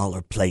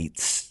 smaller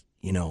plates,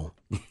 you know.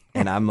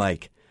 And I'm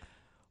like,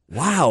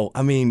 wow.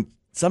 I mean,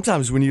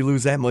 sometimes when you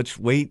lose that much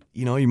weight,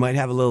 you know, you might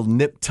have a little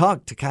nip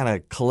tuck to kind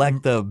of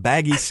collect the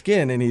baggy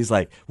skin. And he's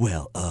like,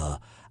 well,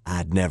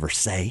 I'd never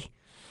say,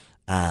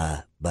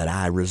 but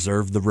I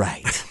reserve the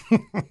right.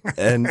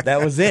 And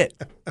that was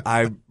it.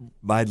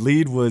 My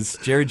lead was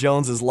Jerry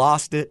Jones has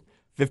lost it.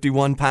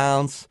 51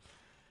 pounds.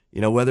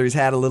 You know, whether he's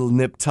had a little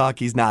nip tuck,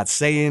 he's not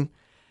saying.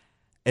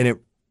 And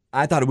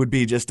I thought it would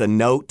be just a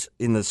note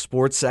in the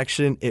sports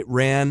section. It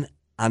ran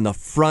on the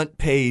front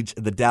page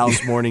of the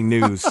Dallas Morning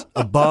News,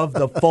 above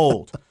the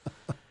fold.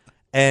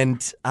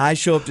 And I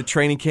show up to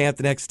training camp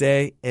the next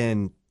day,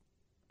 and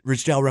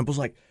Rich Dalrymple's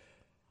like,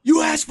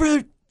 you asked for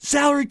a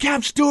salary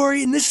cap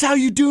story, and this is how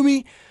you do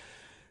me?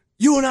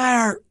 You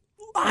and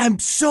I'm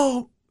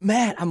so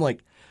mad. I'm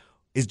like,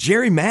 is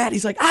Jerry mad?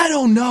 He's like, I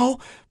don't know,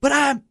 but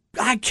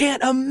I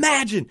can't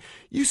imagine.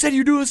 You said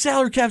you're doing a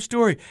salary cap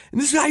story,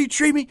 and this is how you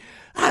treat me?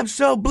 I'm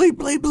so bleep,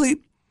 bleep, bleep.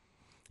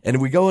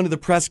 And we go into the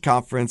press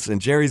conference, and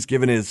Jerry's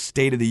giving his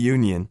State of the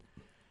Union,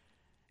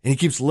 and he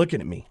keeps looking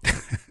at me.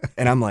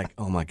 And I'm like,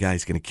 oh, my God,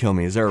 he's going to kill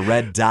me. Is there a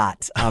red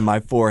dot on my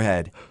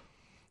forehead?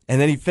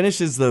 And then he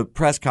finishes the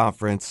press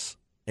conference,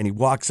 and he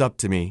walks up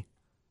to me,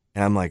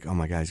 and I'm like, oh,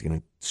 my God, he's going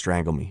to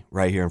strangle me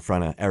right here in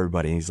front of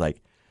everybody. And he's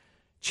like,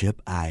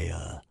 Chip,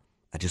 I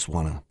just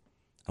want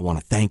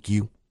to thank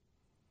you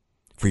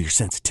for your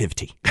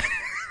sensitivity.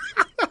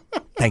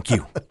 Thank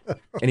you.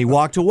 And he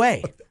walked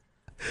away.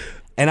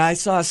 And I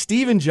saw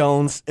Stephen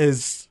Jones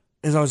as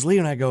I was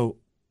leaving. I go,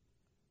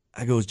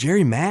 is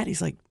Jerry mad?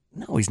 He's like,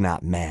 no, he's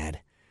not mad.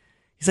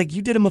 He's like,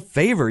 you did him a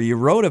favor. You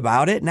wrote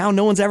about it. Now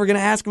no one's ever going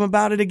to ask him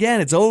about it again.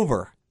 It's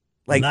over.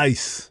 Like,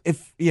 nice.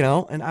 If, you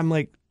know, and I'm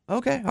like,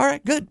 okay, all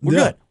right, good. We're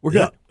good. We're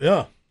good.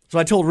 Yeah. So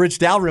I told Rich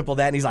Dalrymple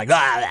that, and he's like,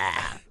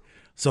 ah.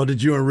 So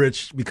did you and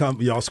Rich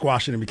y'all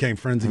squashing and became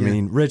friends again? I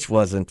mean, Rich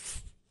wasn't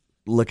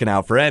looking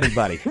out for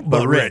anybody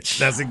but Rich.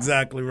 That's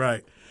exactly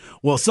right.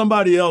 Well,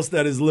 somebody else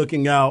that is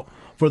looking out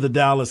for the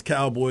Dallas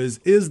Cowboys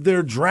is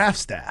their draft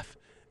staff.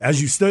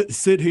 As you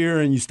sit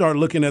here and you start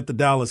looking at the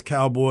Dallas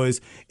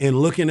Cowboys and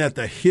looking at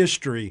the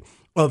history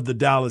of the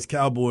Dallas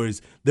Cowboys,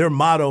 their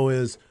motto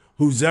is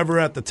who's ever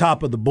at the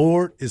top of the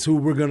board is who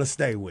we're going to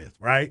stay with,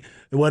 right?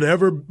 And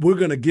whatever, we're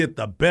going to get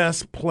the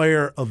best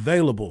player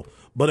available.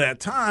 But at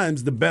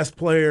times, the best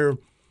player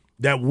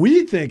that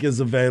we think is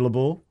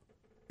available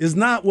is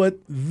not what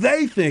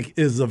they think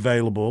is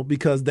available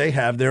because they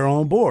have their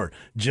own board.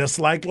 Just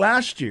like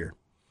last year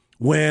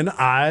when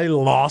I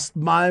lost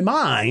my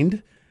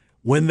mind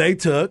when they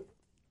took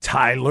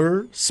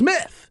Tyler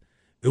Smith.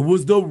 It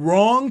was the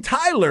wrong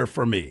Tyler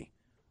for me,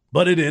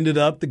 but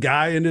the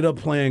guy ended up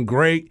playing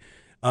great.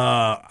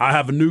 I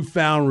have a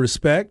newfound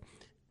respect.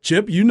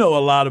 Chip, you know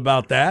a lot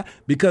about that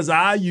because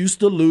I used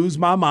to lose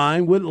my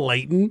mind with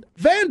Leighton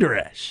Vander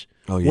Esch.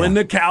 Oh, yeah. When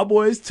the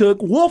Cowboys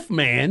took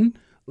Wolfman,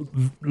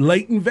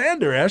 Leighton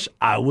Vander Esch,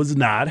 I was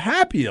not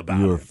happy about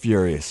You were it.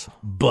 furious.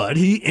 But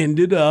he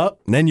ended up.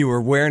 And then you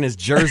were wearing his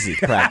jersey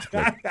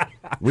practically.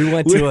 We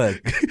went to a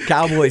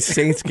Cowboys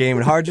Saints game,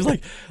 and Hard was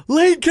like,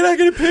 Leighton, can I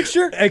get a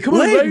picture? Hey, come on,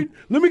 Leighton.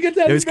 Let me get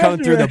that. It was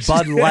coming through the Vander Esch.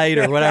 Bud Light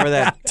or whatever,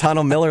 that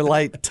tunnel, Miller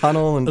Light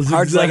tunnel, and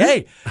Hard's like,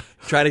 hey,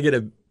 try to get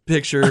a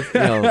picture,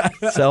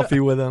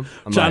 selfie with him.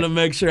 I'm trying like, to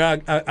make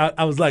sure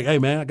I was like, hey,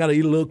 man, I got to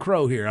eat a little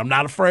crow here. I'm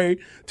not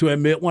afraid to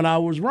admit when I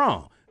was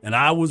wrong. And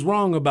I was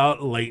wrong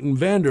about Leighton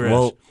Vander Esch.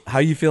 well, how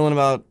you feeling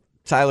about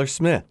Tyler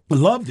Smith? I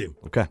loved him.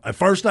 Okay. At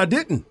first, I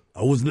didn't.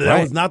 That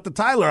was not the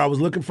Tyler. I was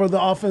looking for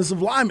the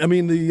offensive lineman. I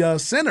mean, the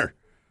center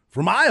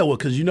from Iowa,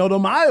 because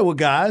them Iowa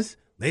guys,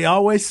 they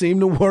always seem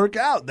to work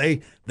out.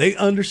 They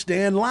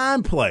understand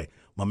line play.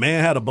 My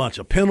man had a bunch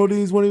of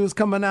penalties when he was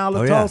coming out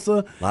of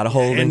Tulsa. A lot of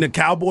holding. And the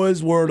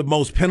Cowboys were the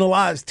most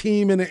penalized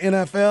team in the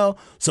NFL.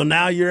 So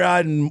now you're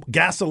adding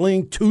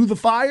gasoline to the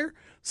fire.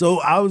 So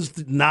I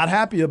was not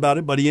happy about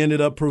it, but he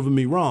ended up proving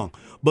me wrong.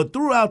 But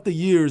throughout the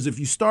years, if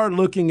you start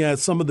looking at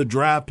some of the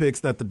draft picks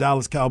that the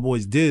Dallas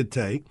Cowboys did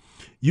take,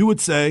 you would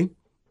say,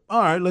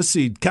 all right, let's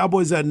see.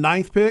 Cowboys at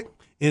 9th pick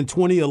in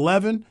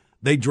 2011,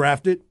 they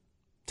drafted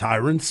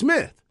Tyron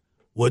Smith,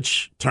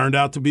 which turned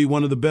out to be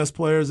one of the best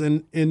players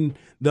in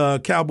the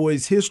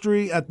Cowboys'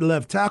 history at the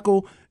left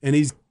tackle, and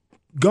he's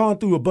gone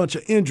through a bunch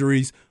of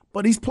injuries,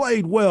 but he's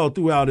played well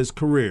throughout his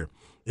career.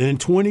 In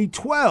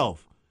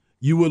 2012,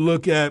 you would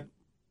look at,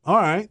 all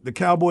right, the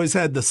Cowboys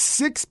had the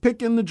 6th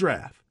pick in the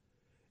draft,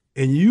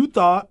 and you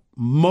thought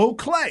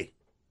Maurice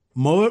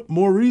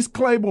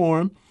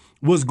Claiborne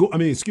was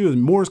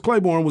Morris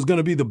Claiborne was going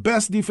to be the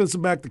best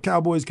defensive back the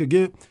Cowboys could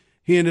get.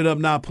 He ended up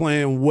not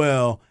playing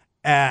well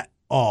at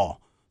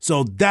all.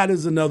 So that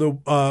is another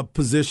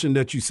position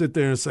that you sit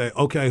there and say,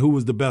 okay, who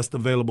was the best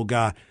available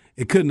guy?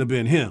 It couldn't have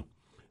been him.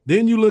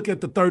 Then you look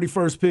at the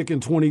 31st pick in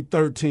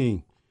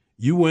 2013.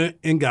 You went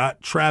and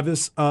got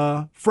Travis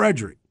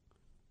Frederick.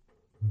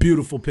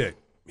 Beautiful pick.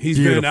 He's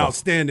been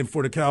outstanding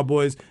for the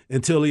Cowboys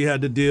until he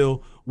had to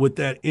deal with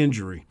that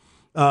injury.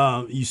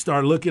 You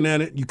start looking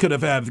at it. You could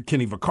have had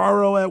Kenny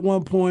Vaccaro at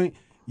one point.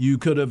 You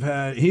could have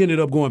had – he ended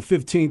up going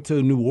 15th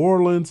to New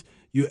Orleans.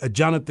 You had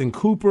Jonathan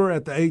Cooper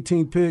at the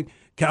 18th pick.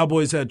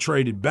 Cowboys had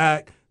traded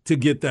back to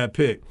get that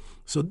pick.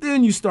 So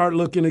then you start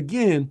looking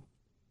again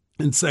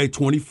and say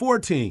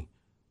 2014.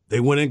 They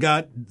went and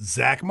got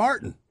Zach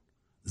Martin.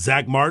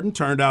 Zach Martin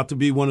turned out to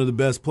be one of the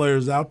best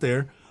players out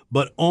there.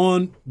 But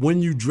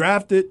when you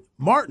drafted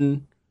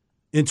Martin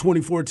in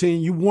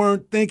 2014, you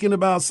weren't thinking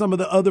about some of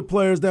the other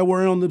players that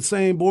were on the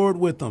same board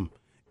with them.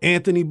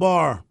 Anthony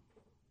Barr,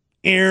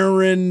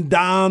 Aaron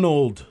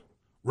Donald,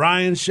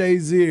 Ryan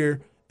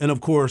Shazier, and, of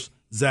course,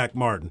 Zach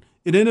Martin.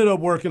 It ended up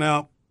working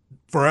out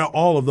for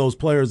all of those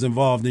players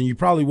involved, and you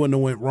probably wouldn't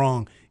have went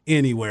wrong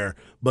anywhere.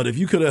 But if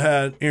you could have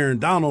had Aaron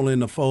Donald in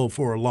the fold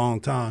for a long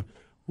time,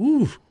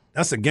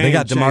 that's a game They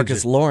got changer.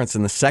 DeMarcus Lawrence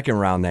in the 2nd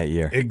round that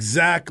year.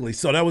 Exactly.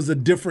 So that was a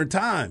different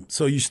time.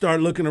 So you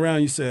start looking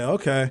around, you say,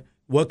 okay,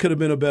 what could have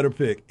been a better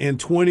pick? In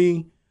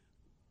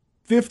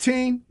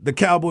 2015, the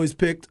Cowboys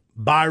picked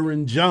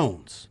Byron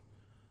Jones.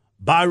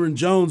 Byron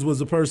Jones was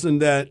a person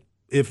that,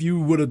 if you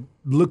would have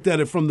looked at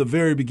it from the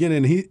very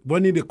beginning,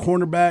 wasn't he the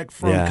cornerback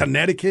from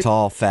Connecticut?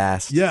 Tall,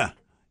 fast. Yeah.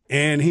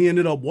 And he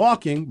ended up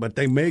walking, but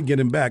they may get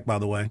him back, by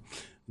the way.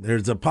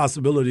 There's a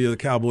possibility of the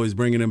Cowboys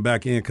bringing him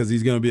back in because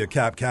he's going to be a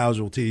cap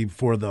casualty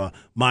for the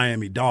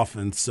Miami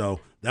Dolphins.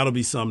 So that'll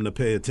be something to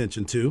pay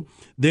attention to.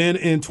 Then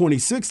in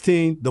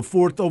 2016, the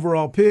 4th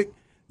overall pick,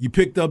 you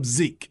picked up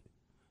Zeke.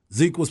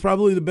 Zeke was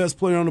probably the best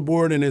player on the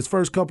board. In his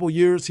first couple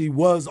years, he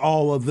was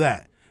all of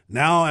that.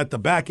 Now at the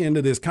back end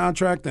of this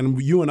contract,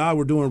 and you and I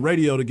were doing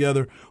radio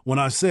together when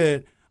I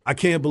said, I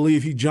can't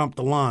believe he jumped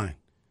the line.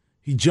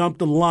 He jumped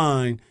the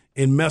line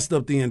and messed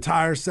up the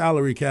entire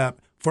salary cap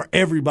for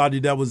everybody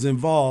that was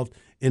involved.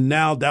 And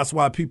now that's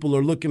why people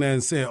are looking at it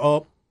and saying,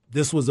 oh,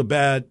 this was a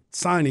bad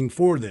signing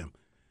for them.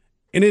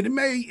 And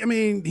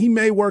he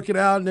may work it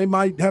out and they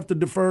might have to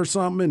defer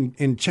something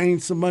and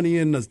change some money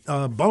in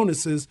the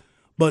bonuses.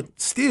 But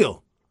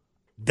still,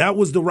 That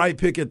was the right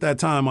pick at that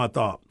time, I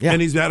thought. Yeah.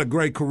 And he's had a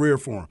great career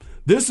for him.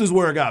 This is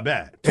where it got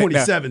bad.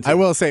 2017. I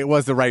will say it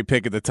was the right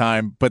pick at the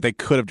time, but they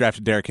could have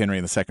drafted Derrick Henry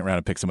in the second round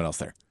and picked someone else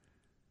there.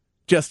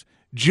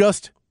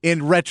 Just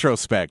in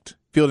retrospect,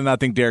 Field did not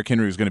think Derrick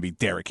Henry was going to be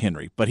Derrick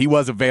Henry, but he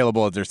was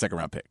available as their second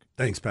round pick.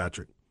 Thanks,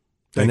 Patrick.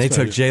 And they Thanks,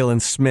 took Patrick.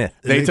 Jalen Smith.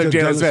 They took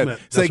Jalen Smith.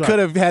 That's So they right. could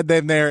have had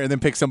them there and then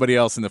picked somebody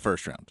else in the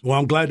first round. Well,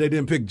 I'm glad they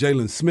didn't pick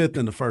Jalen Smith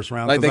in the first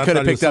round. Like 'cause they I could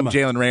have thought he was picked up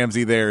somebody. Jalen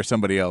Ramsey there or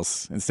somebody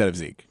else instead of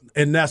Zeke.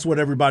 And that's what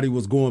everybody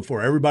was going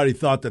for. Everybody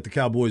thought that the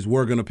Cowboys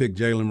were going to pick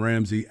Jalen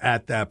Ramsey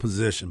at that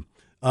position.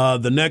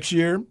 The next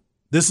year,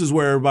 this is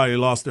where everybody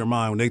lost their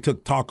mind when they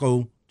took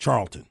Taco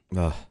Charlton.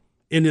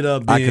 Ended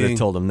up being, I could have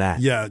told him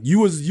that. Yeah,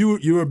 you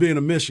were being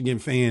a Michigan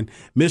fan,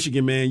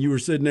 Michigan man. You were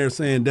sitting there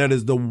saying that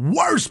is the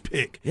worst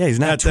pick. Yeah, he's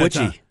not at that twitchy.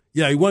 time.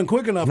 Yeah, he wasn't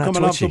quick enough Not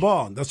coming off the twitchy.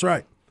 ball. That's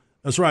right.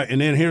 And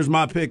then here's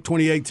my pick,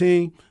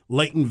 2018,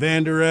 Leighton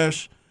Vander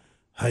Esch.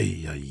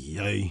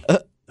 Hey.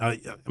 I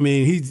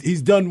mean,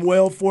 he's done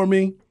well for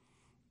me.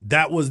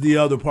 That was the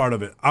other part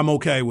of it. I'm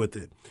okay with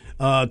it.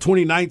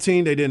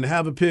 2019, they didn't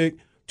have a pick.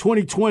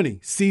 2020,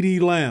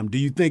 CeeDee Lamb. Do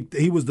you think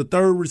he was the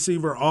third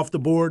receiver off the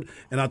board?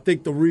 And I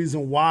think the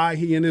reason why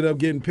he ended up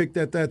getting picked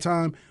at that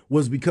time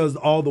was because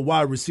all the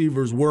wide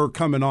receivers were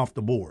coming off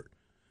the board.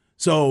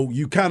 So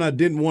you kind of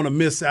didn't want to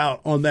miss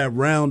out on that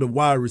round of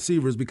wide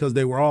receivers because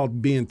they were all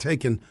being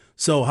taken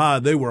so high.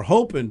 They were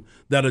hoping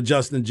that a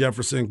Justin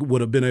Jefferson would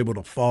have been able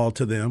to fall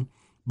to them,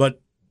 but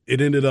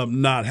it ended up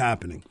not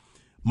happening.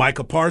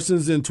 Micah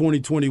Parsons in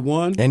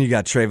 2021. And you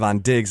got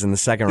Trayvon Diggs in the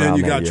second round. And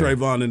you that got year.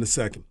 Trayvon in the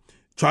second.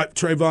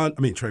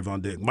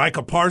 Trayvon Diggs.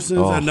 Micah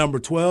Parsons at number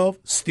 12,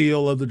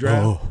 steal of the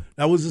draft.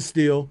 That was a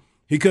steal.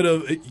 He could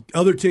have,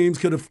 other teams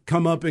could have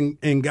come up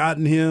and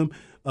gotten him,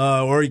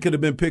 or he could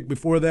have been picked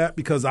before that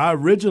because I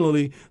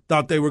originally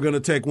thought they were going to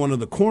take one of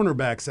the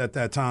cornerbacks at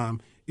that time,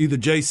 either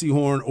J.C.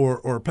 Horn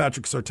or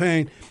Patrick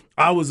Surtain.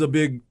 I was a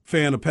big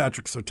fan of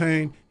Patrick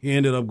Surtain. He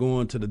ended up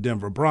going to the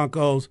Denver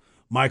Broncos.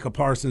 Micah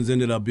Parsons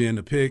ended up being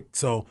the pick.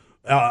 So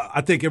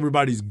I think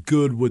everybody's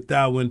good with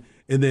that one.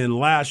 And then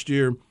last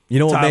year, You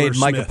know what Tyler made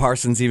Micah Smith.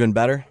 Parsons even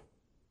better?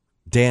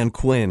 Dan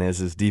Quinn as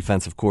his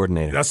defensive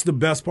coordinator. That's the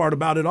best part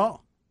about it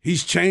all.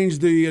 He's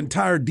changed the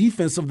entire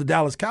defense of the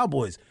Dallas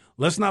Cowboys.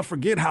 Let's not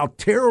forget how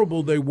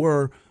terrible they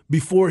were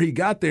before he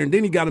got there. And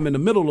then he got him in the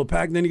middle of the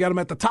pack, and then he got him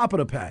at the top of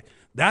the pack.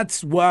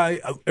 That's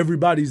why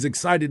everybody's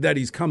excited that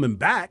he's coming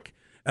back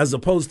as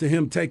opposed to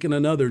him taking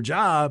another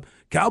job.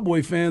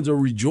 Cowboy fans are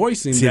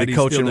rejoicing See that the he's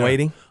coach still in there.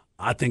 waiting?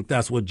 I think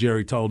that's what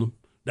Jerry told him.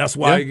 That's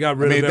why he got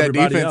rid if of that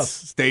everybody defense else.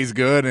 stays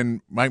good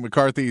and Mike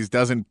McCarthy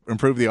doesn't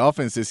improve the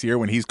offense this year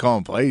when he's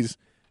calling plays,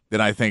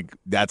 then I think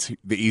that's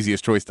the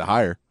easiest choice to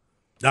hire.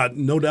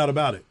 No doubt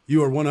about it.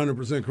 You are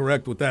 100%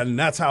 correct with that, and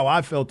that's how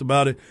I felt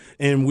about it.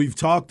 And we've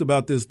talked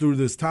about this through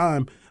this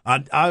time.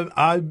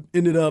 I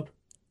ended up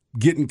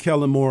getting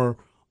Kellen Moore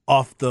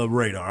off the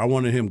radar. I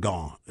wanted him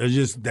gone. It's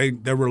just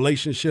their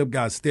relationship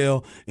got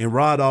stale, and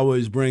Rod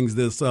always brings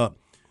this up.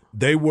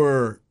 They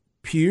were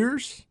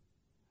peers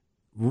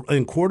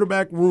and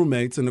quarterback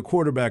roommates in the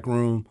quarterback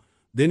room.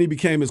 Then he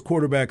became his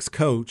quarterback's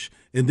coach,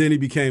 and then he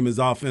became his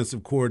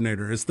offensive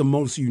coordinator. It's the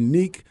most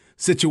unique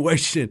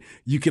situation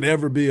you could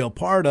ever be a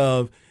part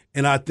of,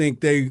 and I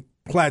think they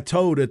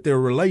plateaued at their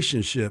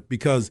relationship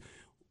because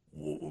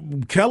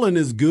Kellen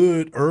is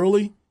good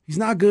early. He's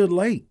not good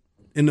late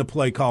in the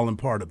play calling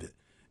part of it.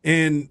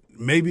 And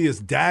maybe it's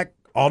Dak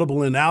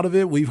audibling out of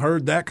it. We've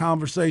heard that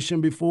conversation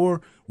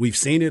before. We've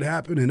seen it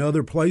happen in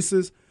other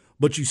places.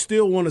 But you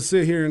still want to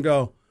sit here and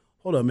go,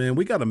 hold up, man,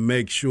 we got to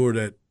make sure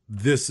that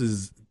this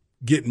is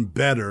getting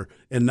better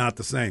and not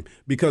the same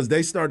because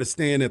they started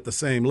staying at the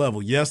same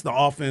level. Yes, the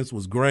offense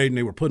was great and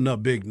they were putting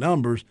up big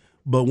numbers,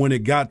 but when it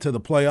got to the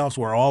playoffs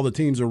where all the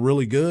teams are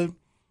really good,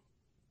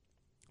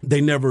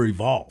 they never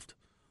evolved.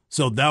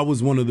 So that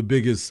was one of the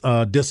biggest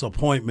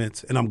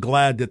disappointments, and I'm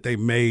glad that they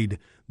made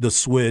the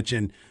switch.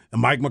 And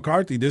Mike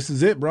McCarthy, this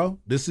is it, bro.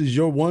 This is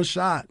your one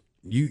shot.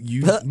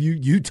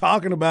 You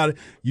talking about it.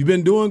 You've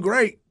been doing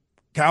great.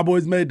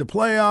 Cowboys made the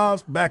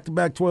playoffs,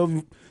 back-to-back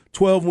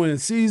 12-win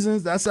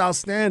seasons. That's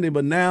outstanding,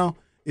 but now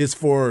it's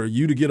for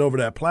you to get over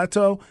that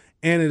plateau,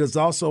 and it is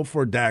also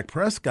for Dak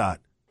Prescott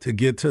to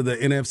get to the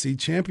NFC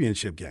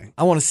Championship game.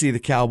 I want to see the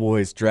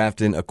Cowboys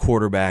drafting a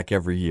quarterback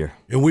every year.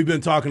 And we've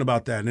been talking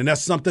about that, and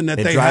that's something that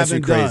It they drives me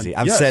haven't done. crazy.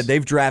 I've Yes. said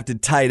they've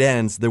drafted tight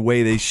ends the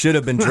way they should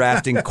have been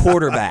drafting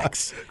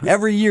quarterbacks.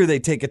 Every year they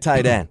take a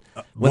tight end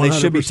when they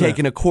should be 100%.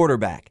 taking a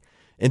quarterback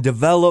and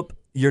develop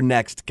your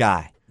next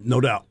guy. No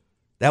doubt.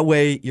 That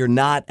way you're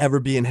not ever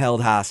being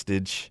held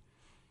hostage.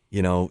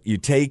 You know, you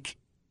take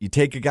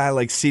a guy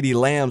like CeeDee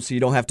Lamb so you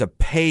don't have to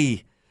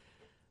pay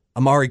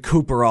Amari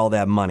Cooper all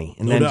that money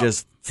and No then doubt.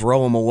 just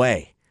throw him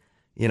away.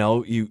 You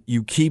know,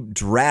 you keep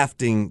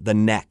drafting the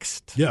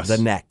next. Yes. The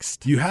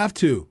next. You have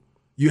to.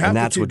 You have And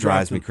to that's keep what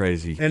drives drafting. me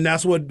crazy. And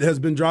that's what has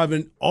been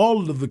driving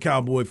all of the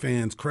Cowboy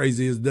fans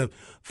crazy is the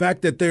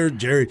fact that they're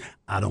Jerry.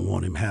 I don't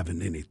want him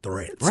having any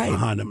threats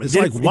behind him. It's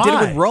He like did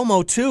why? it with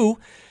Romo too,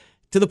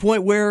 to the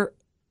point where,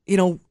 you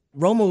know,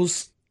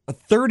 Romo's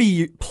a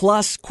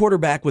 30-plus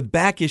quarterback with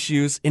back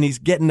issues, and he's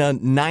getting a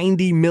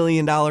 $90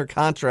 million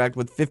contract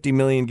with $50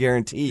 million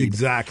guaranteed.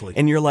 Exactly.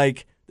 And you're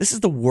like, this is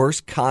the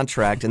worst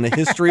contract in the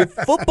history of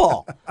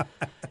football.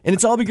 And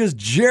it's all because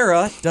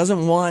Jera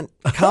doesn't want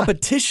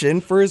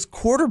competition for his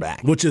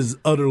quarterback. Which is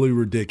utterly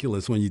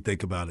ridiculous when you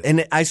think about it.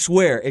 And I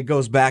swear it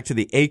goes back to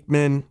the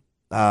Aikman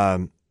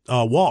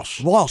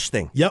Walsh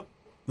thing. Yep.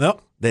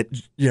 That,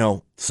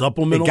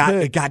 Supplemental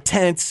it got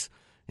tense,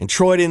 and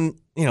Troy didn't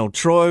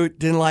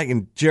like,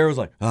 and Jera was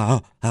like,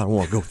 I don't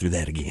want to go through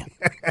that again.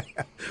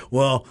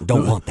 Well,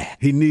 don't want that.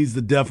 He needs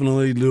to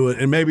definitely do it.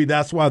 And maybe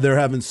that's why they're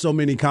having so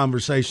many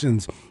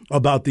conversations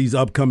about these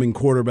upcoming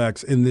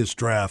quarterbacks in this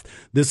draft.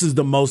 This is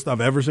the most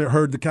I've ever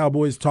heard the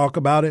Cowboys talk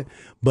about it.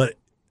 But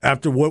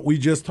after what we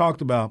just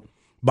talked about,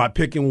 by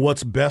picking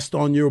what's best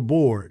on your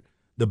board,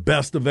 the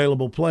best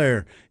available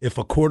player, if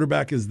a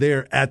quarterback is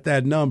there at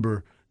that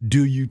number,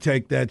 do you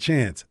take that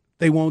chance?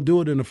 They won't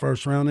do it in the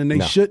first round, and they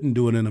shouldn't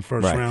do it in the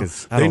first round.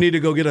 They need to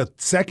go get a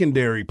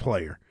secondary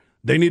player.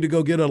 They need to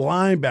go get a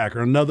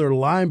linebacker, another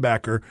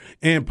linebacker,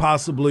 and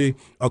possibly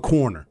a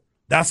corner.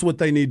 That's what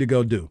they need to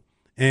go do.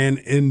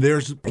 And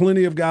there's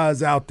plenty of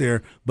guys out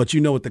there, but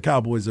you know what the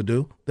Cowboys will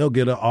do? They'll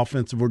get an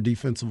offensive or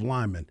defensive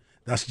lineman.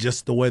 That's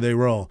just the way they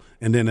roll.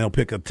 And then they'll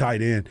pick a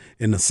tight end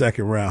in the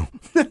second round.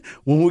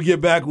 When we get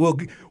back, we'll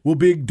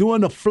be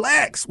doing the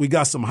flex. We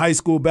got some high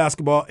school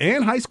basketball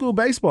and high school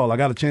baseball. I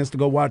got a chance to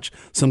go watch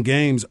some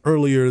games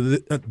earlier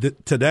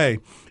today,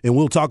 and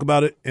we'll talk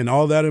about it and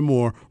all that and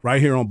more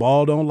right here on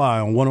Ball Don't Lie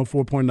on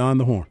 104.9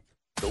 The Horn.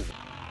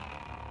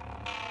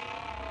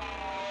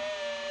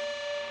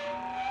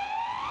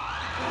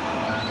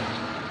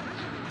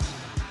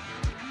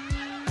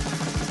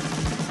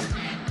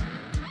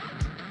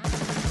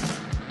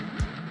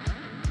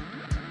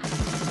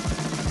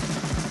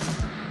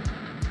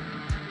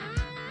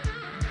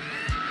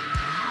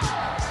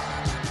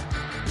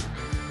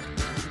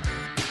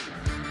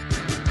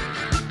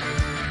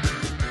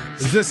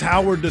 Is this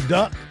Howard the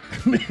Duck?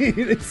 I mean,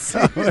 it's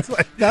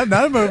like, not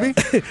a movie.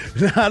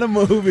 Not a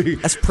movie.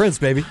 That's Prince,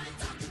 baby.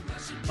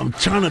 I'm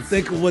trying to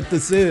think of what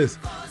this is.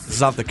 This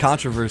is off the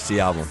Controversy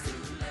album.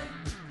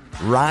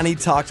 Ronnie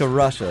Talked to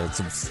Russia.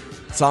 It's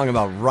a song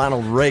about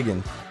Ronald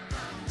Reagan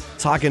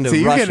talking to See,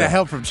 you're Russia. getting the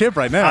help from Chip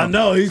right now. I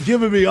know he's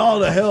giving me all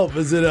the help.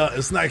 Is it?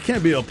 It's not. It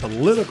can't be a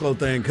political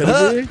thing, could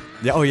it be?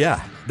 Yeah, oh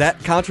yeah,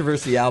 that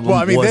Controversy album. Well,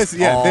 I mean, was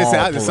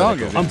the song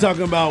political. is. I'm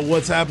talking about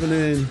what's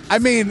happening. I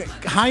mean,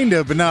 kind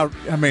of, but not.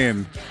 I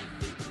mean,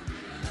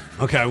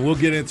 Okay, we'll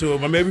get into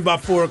it, but maybe by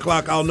 4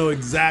 o'clock I'll know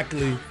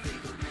exactly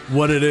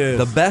what it is.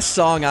 The best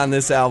song on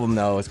this album,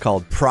 though, is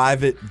called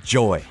 "Private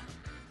Joy."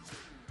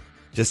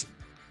 Just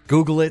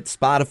Google it,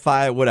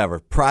 Spotify,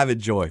 whatever. Private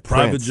Joy.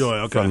 Private Prince Joy,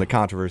 okay. From the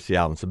Controversy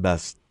album. It's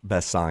the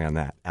best song on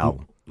that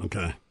album.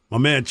 Okay. My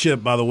man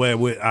Chip, by the way,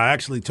 I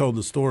actually told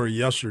the story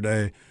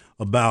yesterday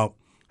about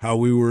how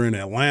we were in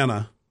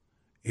Atlanta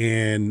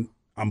and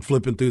I'm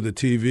flipping through the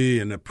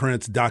TV and the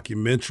Prince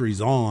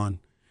documentary's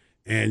on,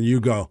 and you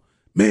go,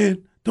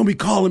 man, don't be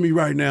calling me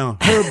right now.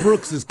 Herb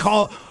Brooks is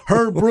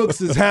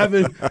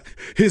having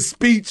his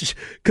speech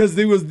because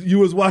you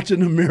was watching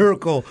The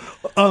Miracle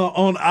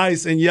on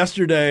Ice, and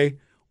yesterday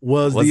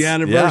was the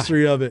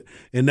anniversary of it,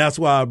 and that's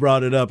why I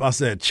brought it up. I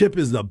said, Chip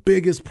is the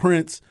biggest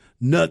Prince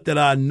nut that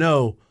I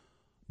know,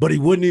 but he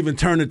wouldn't even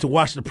turn it to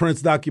watch the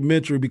Prince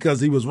documentary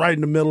because he was right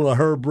in the middle of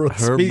Herb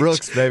Brooks' speech.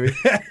 Brooks, baby.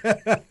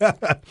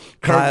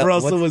 Kurt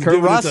Russell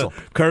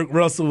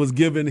was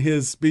giving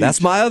his speech. That's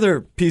my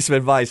other piece of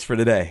advice for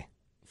today.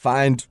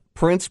 Find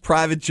Prince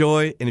Private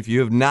Joy, and if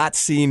you have not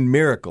seen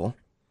Miracle,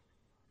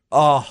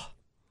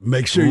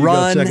 make sure you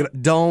run, go check it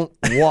out. don't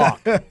walk.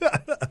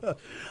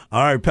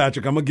 All right,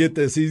 Patrick, I'm going to get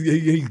this.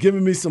 He's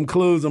giving me some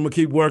clues. I'm going to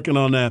keep working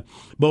on that.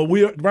 But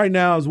right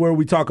now is where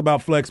we talk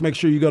about Flex. Make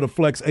sure you go to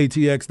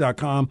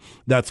flexatx.com.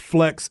 That's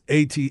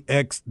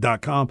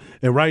flexatx.com.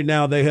 And right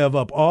now they have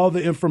up all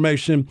the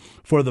information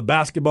for the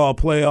basketball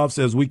playoffs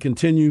as we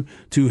continue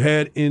to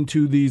head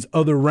into these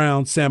other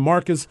rounds. San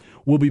Marcos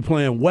will be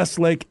playing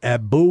Westlake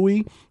at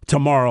Bowie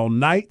tomorrow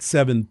night,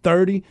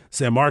 7:30.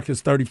 San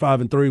Marcos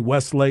 35-3.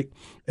 Westlake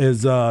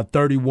is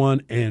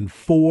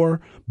 31-4.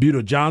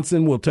 Buda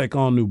Johnson will take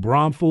on New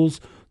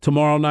Braunfels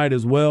tomorrow night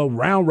as well.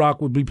 Round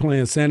Rock will be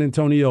playing San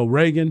Antonio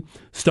Reagan.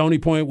 Stony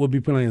Point will be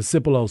playing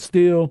Cipolo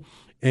Steel.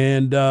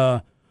 And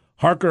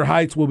Harker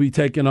Heights will be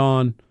taking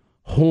on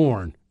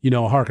Horn. You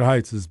know, Harker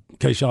Heights is, in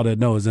case y'all didn't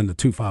know, is in the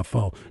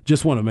 254.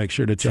 Just want to make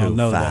sure that y'all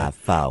know that.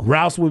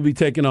 Rouse will be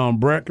taking on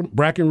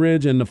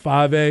Brackenridge in the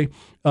 5A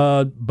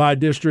by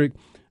district.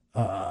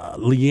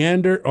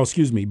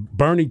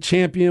 Bernie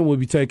Champion will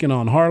be taking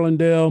on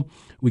Harlandale.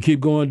 We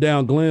keep going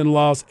down. Glenn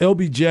Loss,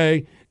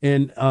 LBJ,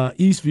 and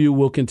Eastview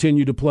will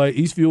continue to play.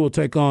 Eastview will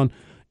take on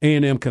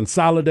A&M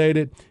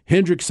Consolidated.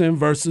 Hendrickson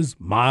versus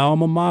my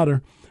alma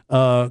mater.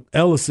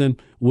 Ellison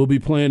will be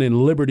playing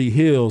in Liberty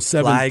Hill,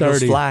 7:30. Fly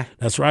Eagles fly.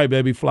 That's right,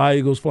 baby. Fly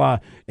Eagles fly.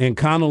 And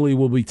Connolly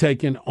will be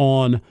taking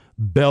on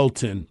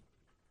Belton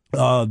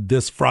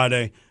this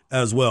Friday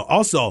as well.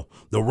 Also,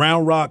 the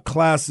Round Rock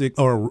Classic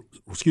or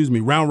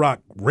Round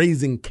Rock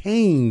Raising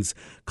Cane's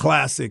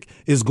Classic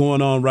is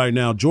going on right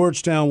now.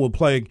 Georgetown will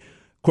play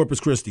Corpus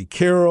Christi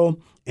Carroll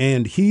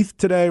and Heath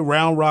today.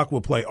 Round Rock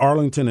will play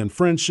Arlington and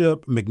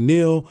Friendship.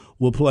 McNeil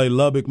will play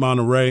Lubbock,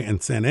 Monterey,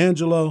 and San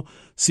Angelo.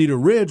 Cedar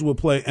Ridge will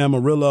play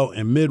Amarillo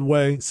and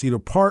Midway. Cedar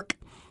Park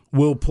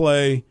will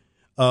play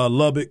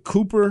Lubbock,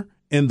 Cooper,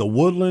 and the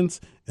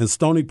Woodlands. And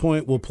Stony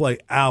Point will play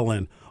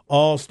Allen.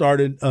 All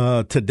started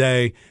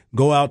today.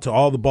 Go out to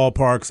all the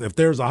ballparks. If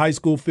there's a high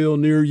school field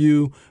near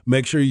you,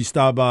 make sure you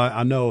stop by.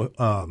 I know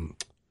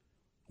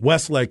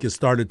Westlake has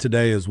started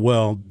today as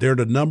well. They're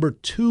the number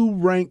 2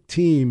 ranked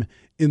team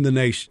in the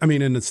nation.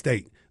 In the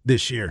state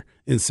this year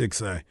in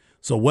 6A.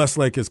 So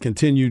Westlake has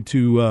continued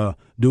to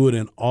do it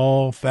in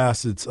all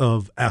facets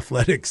of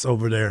athletics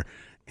over there.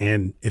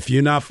 And if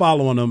you're not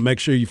following them, make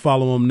sure you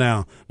follow them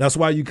now. That's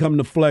why you come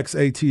to Flex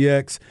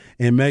ATX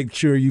and make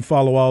sure you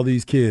follow all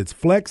these kids.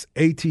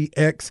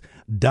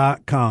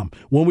 FlexATX.com.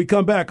 When we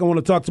come back, I want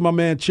to talk to my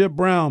man Chip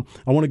Brown.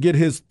 I want to get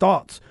his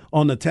thoughts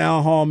on the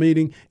town hall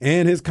meeting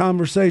and his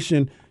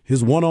conversation,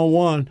 his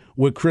one-on-one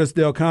with Chris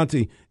Del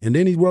Conte. And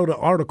then he wrote an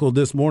article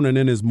this morning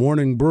in his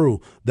Morning Brew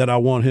that I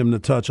want him to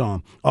touch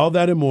on. All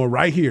that and more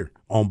right here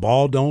on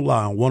Ball Don't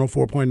Lie on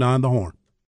 104.9 The Horn.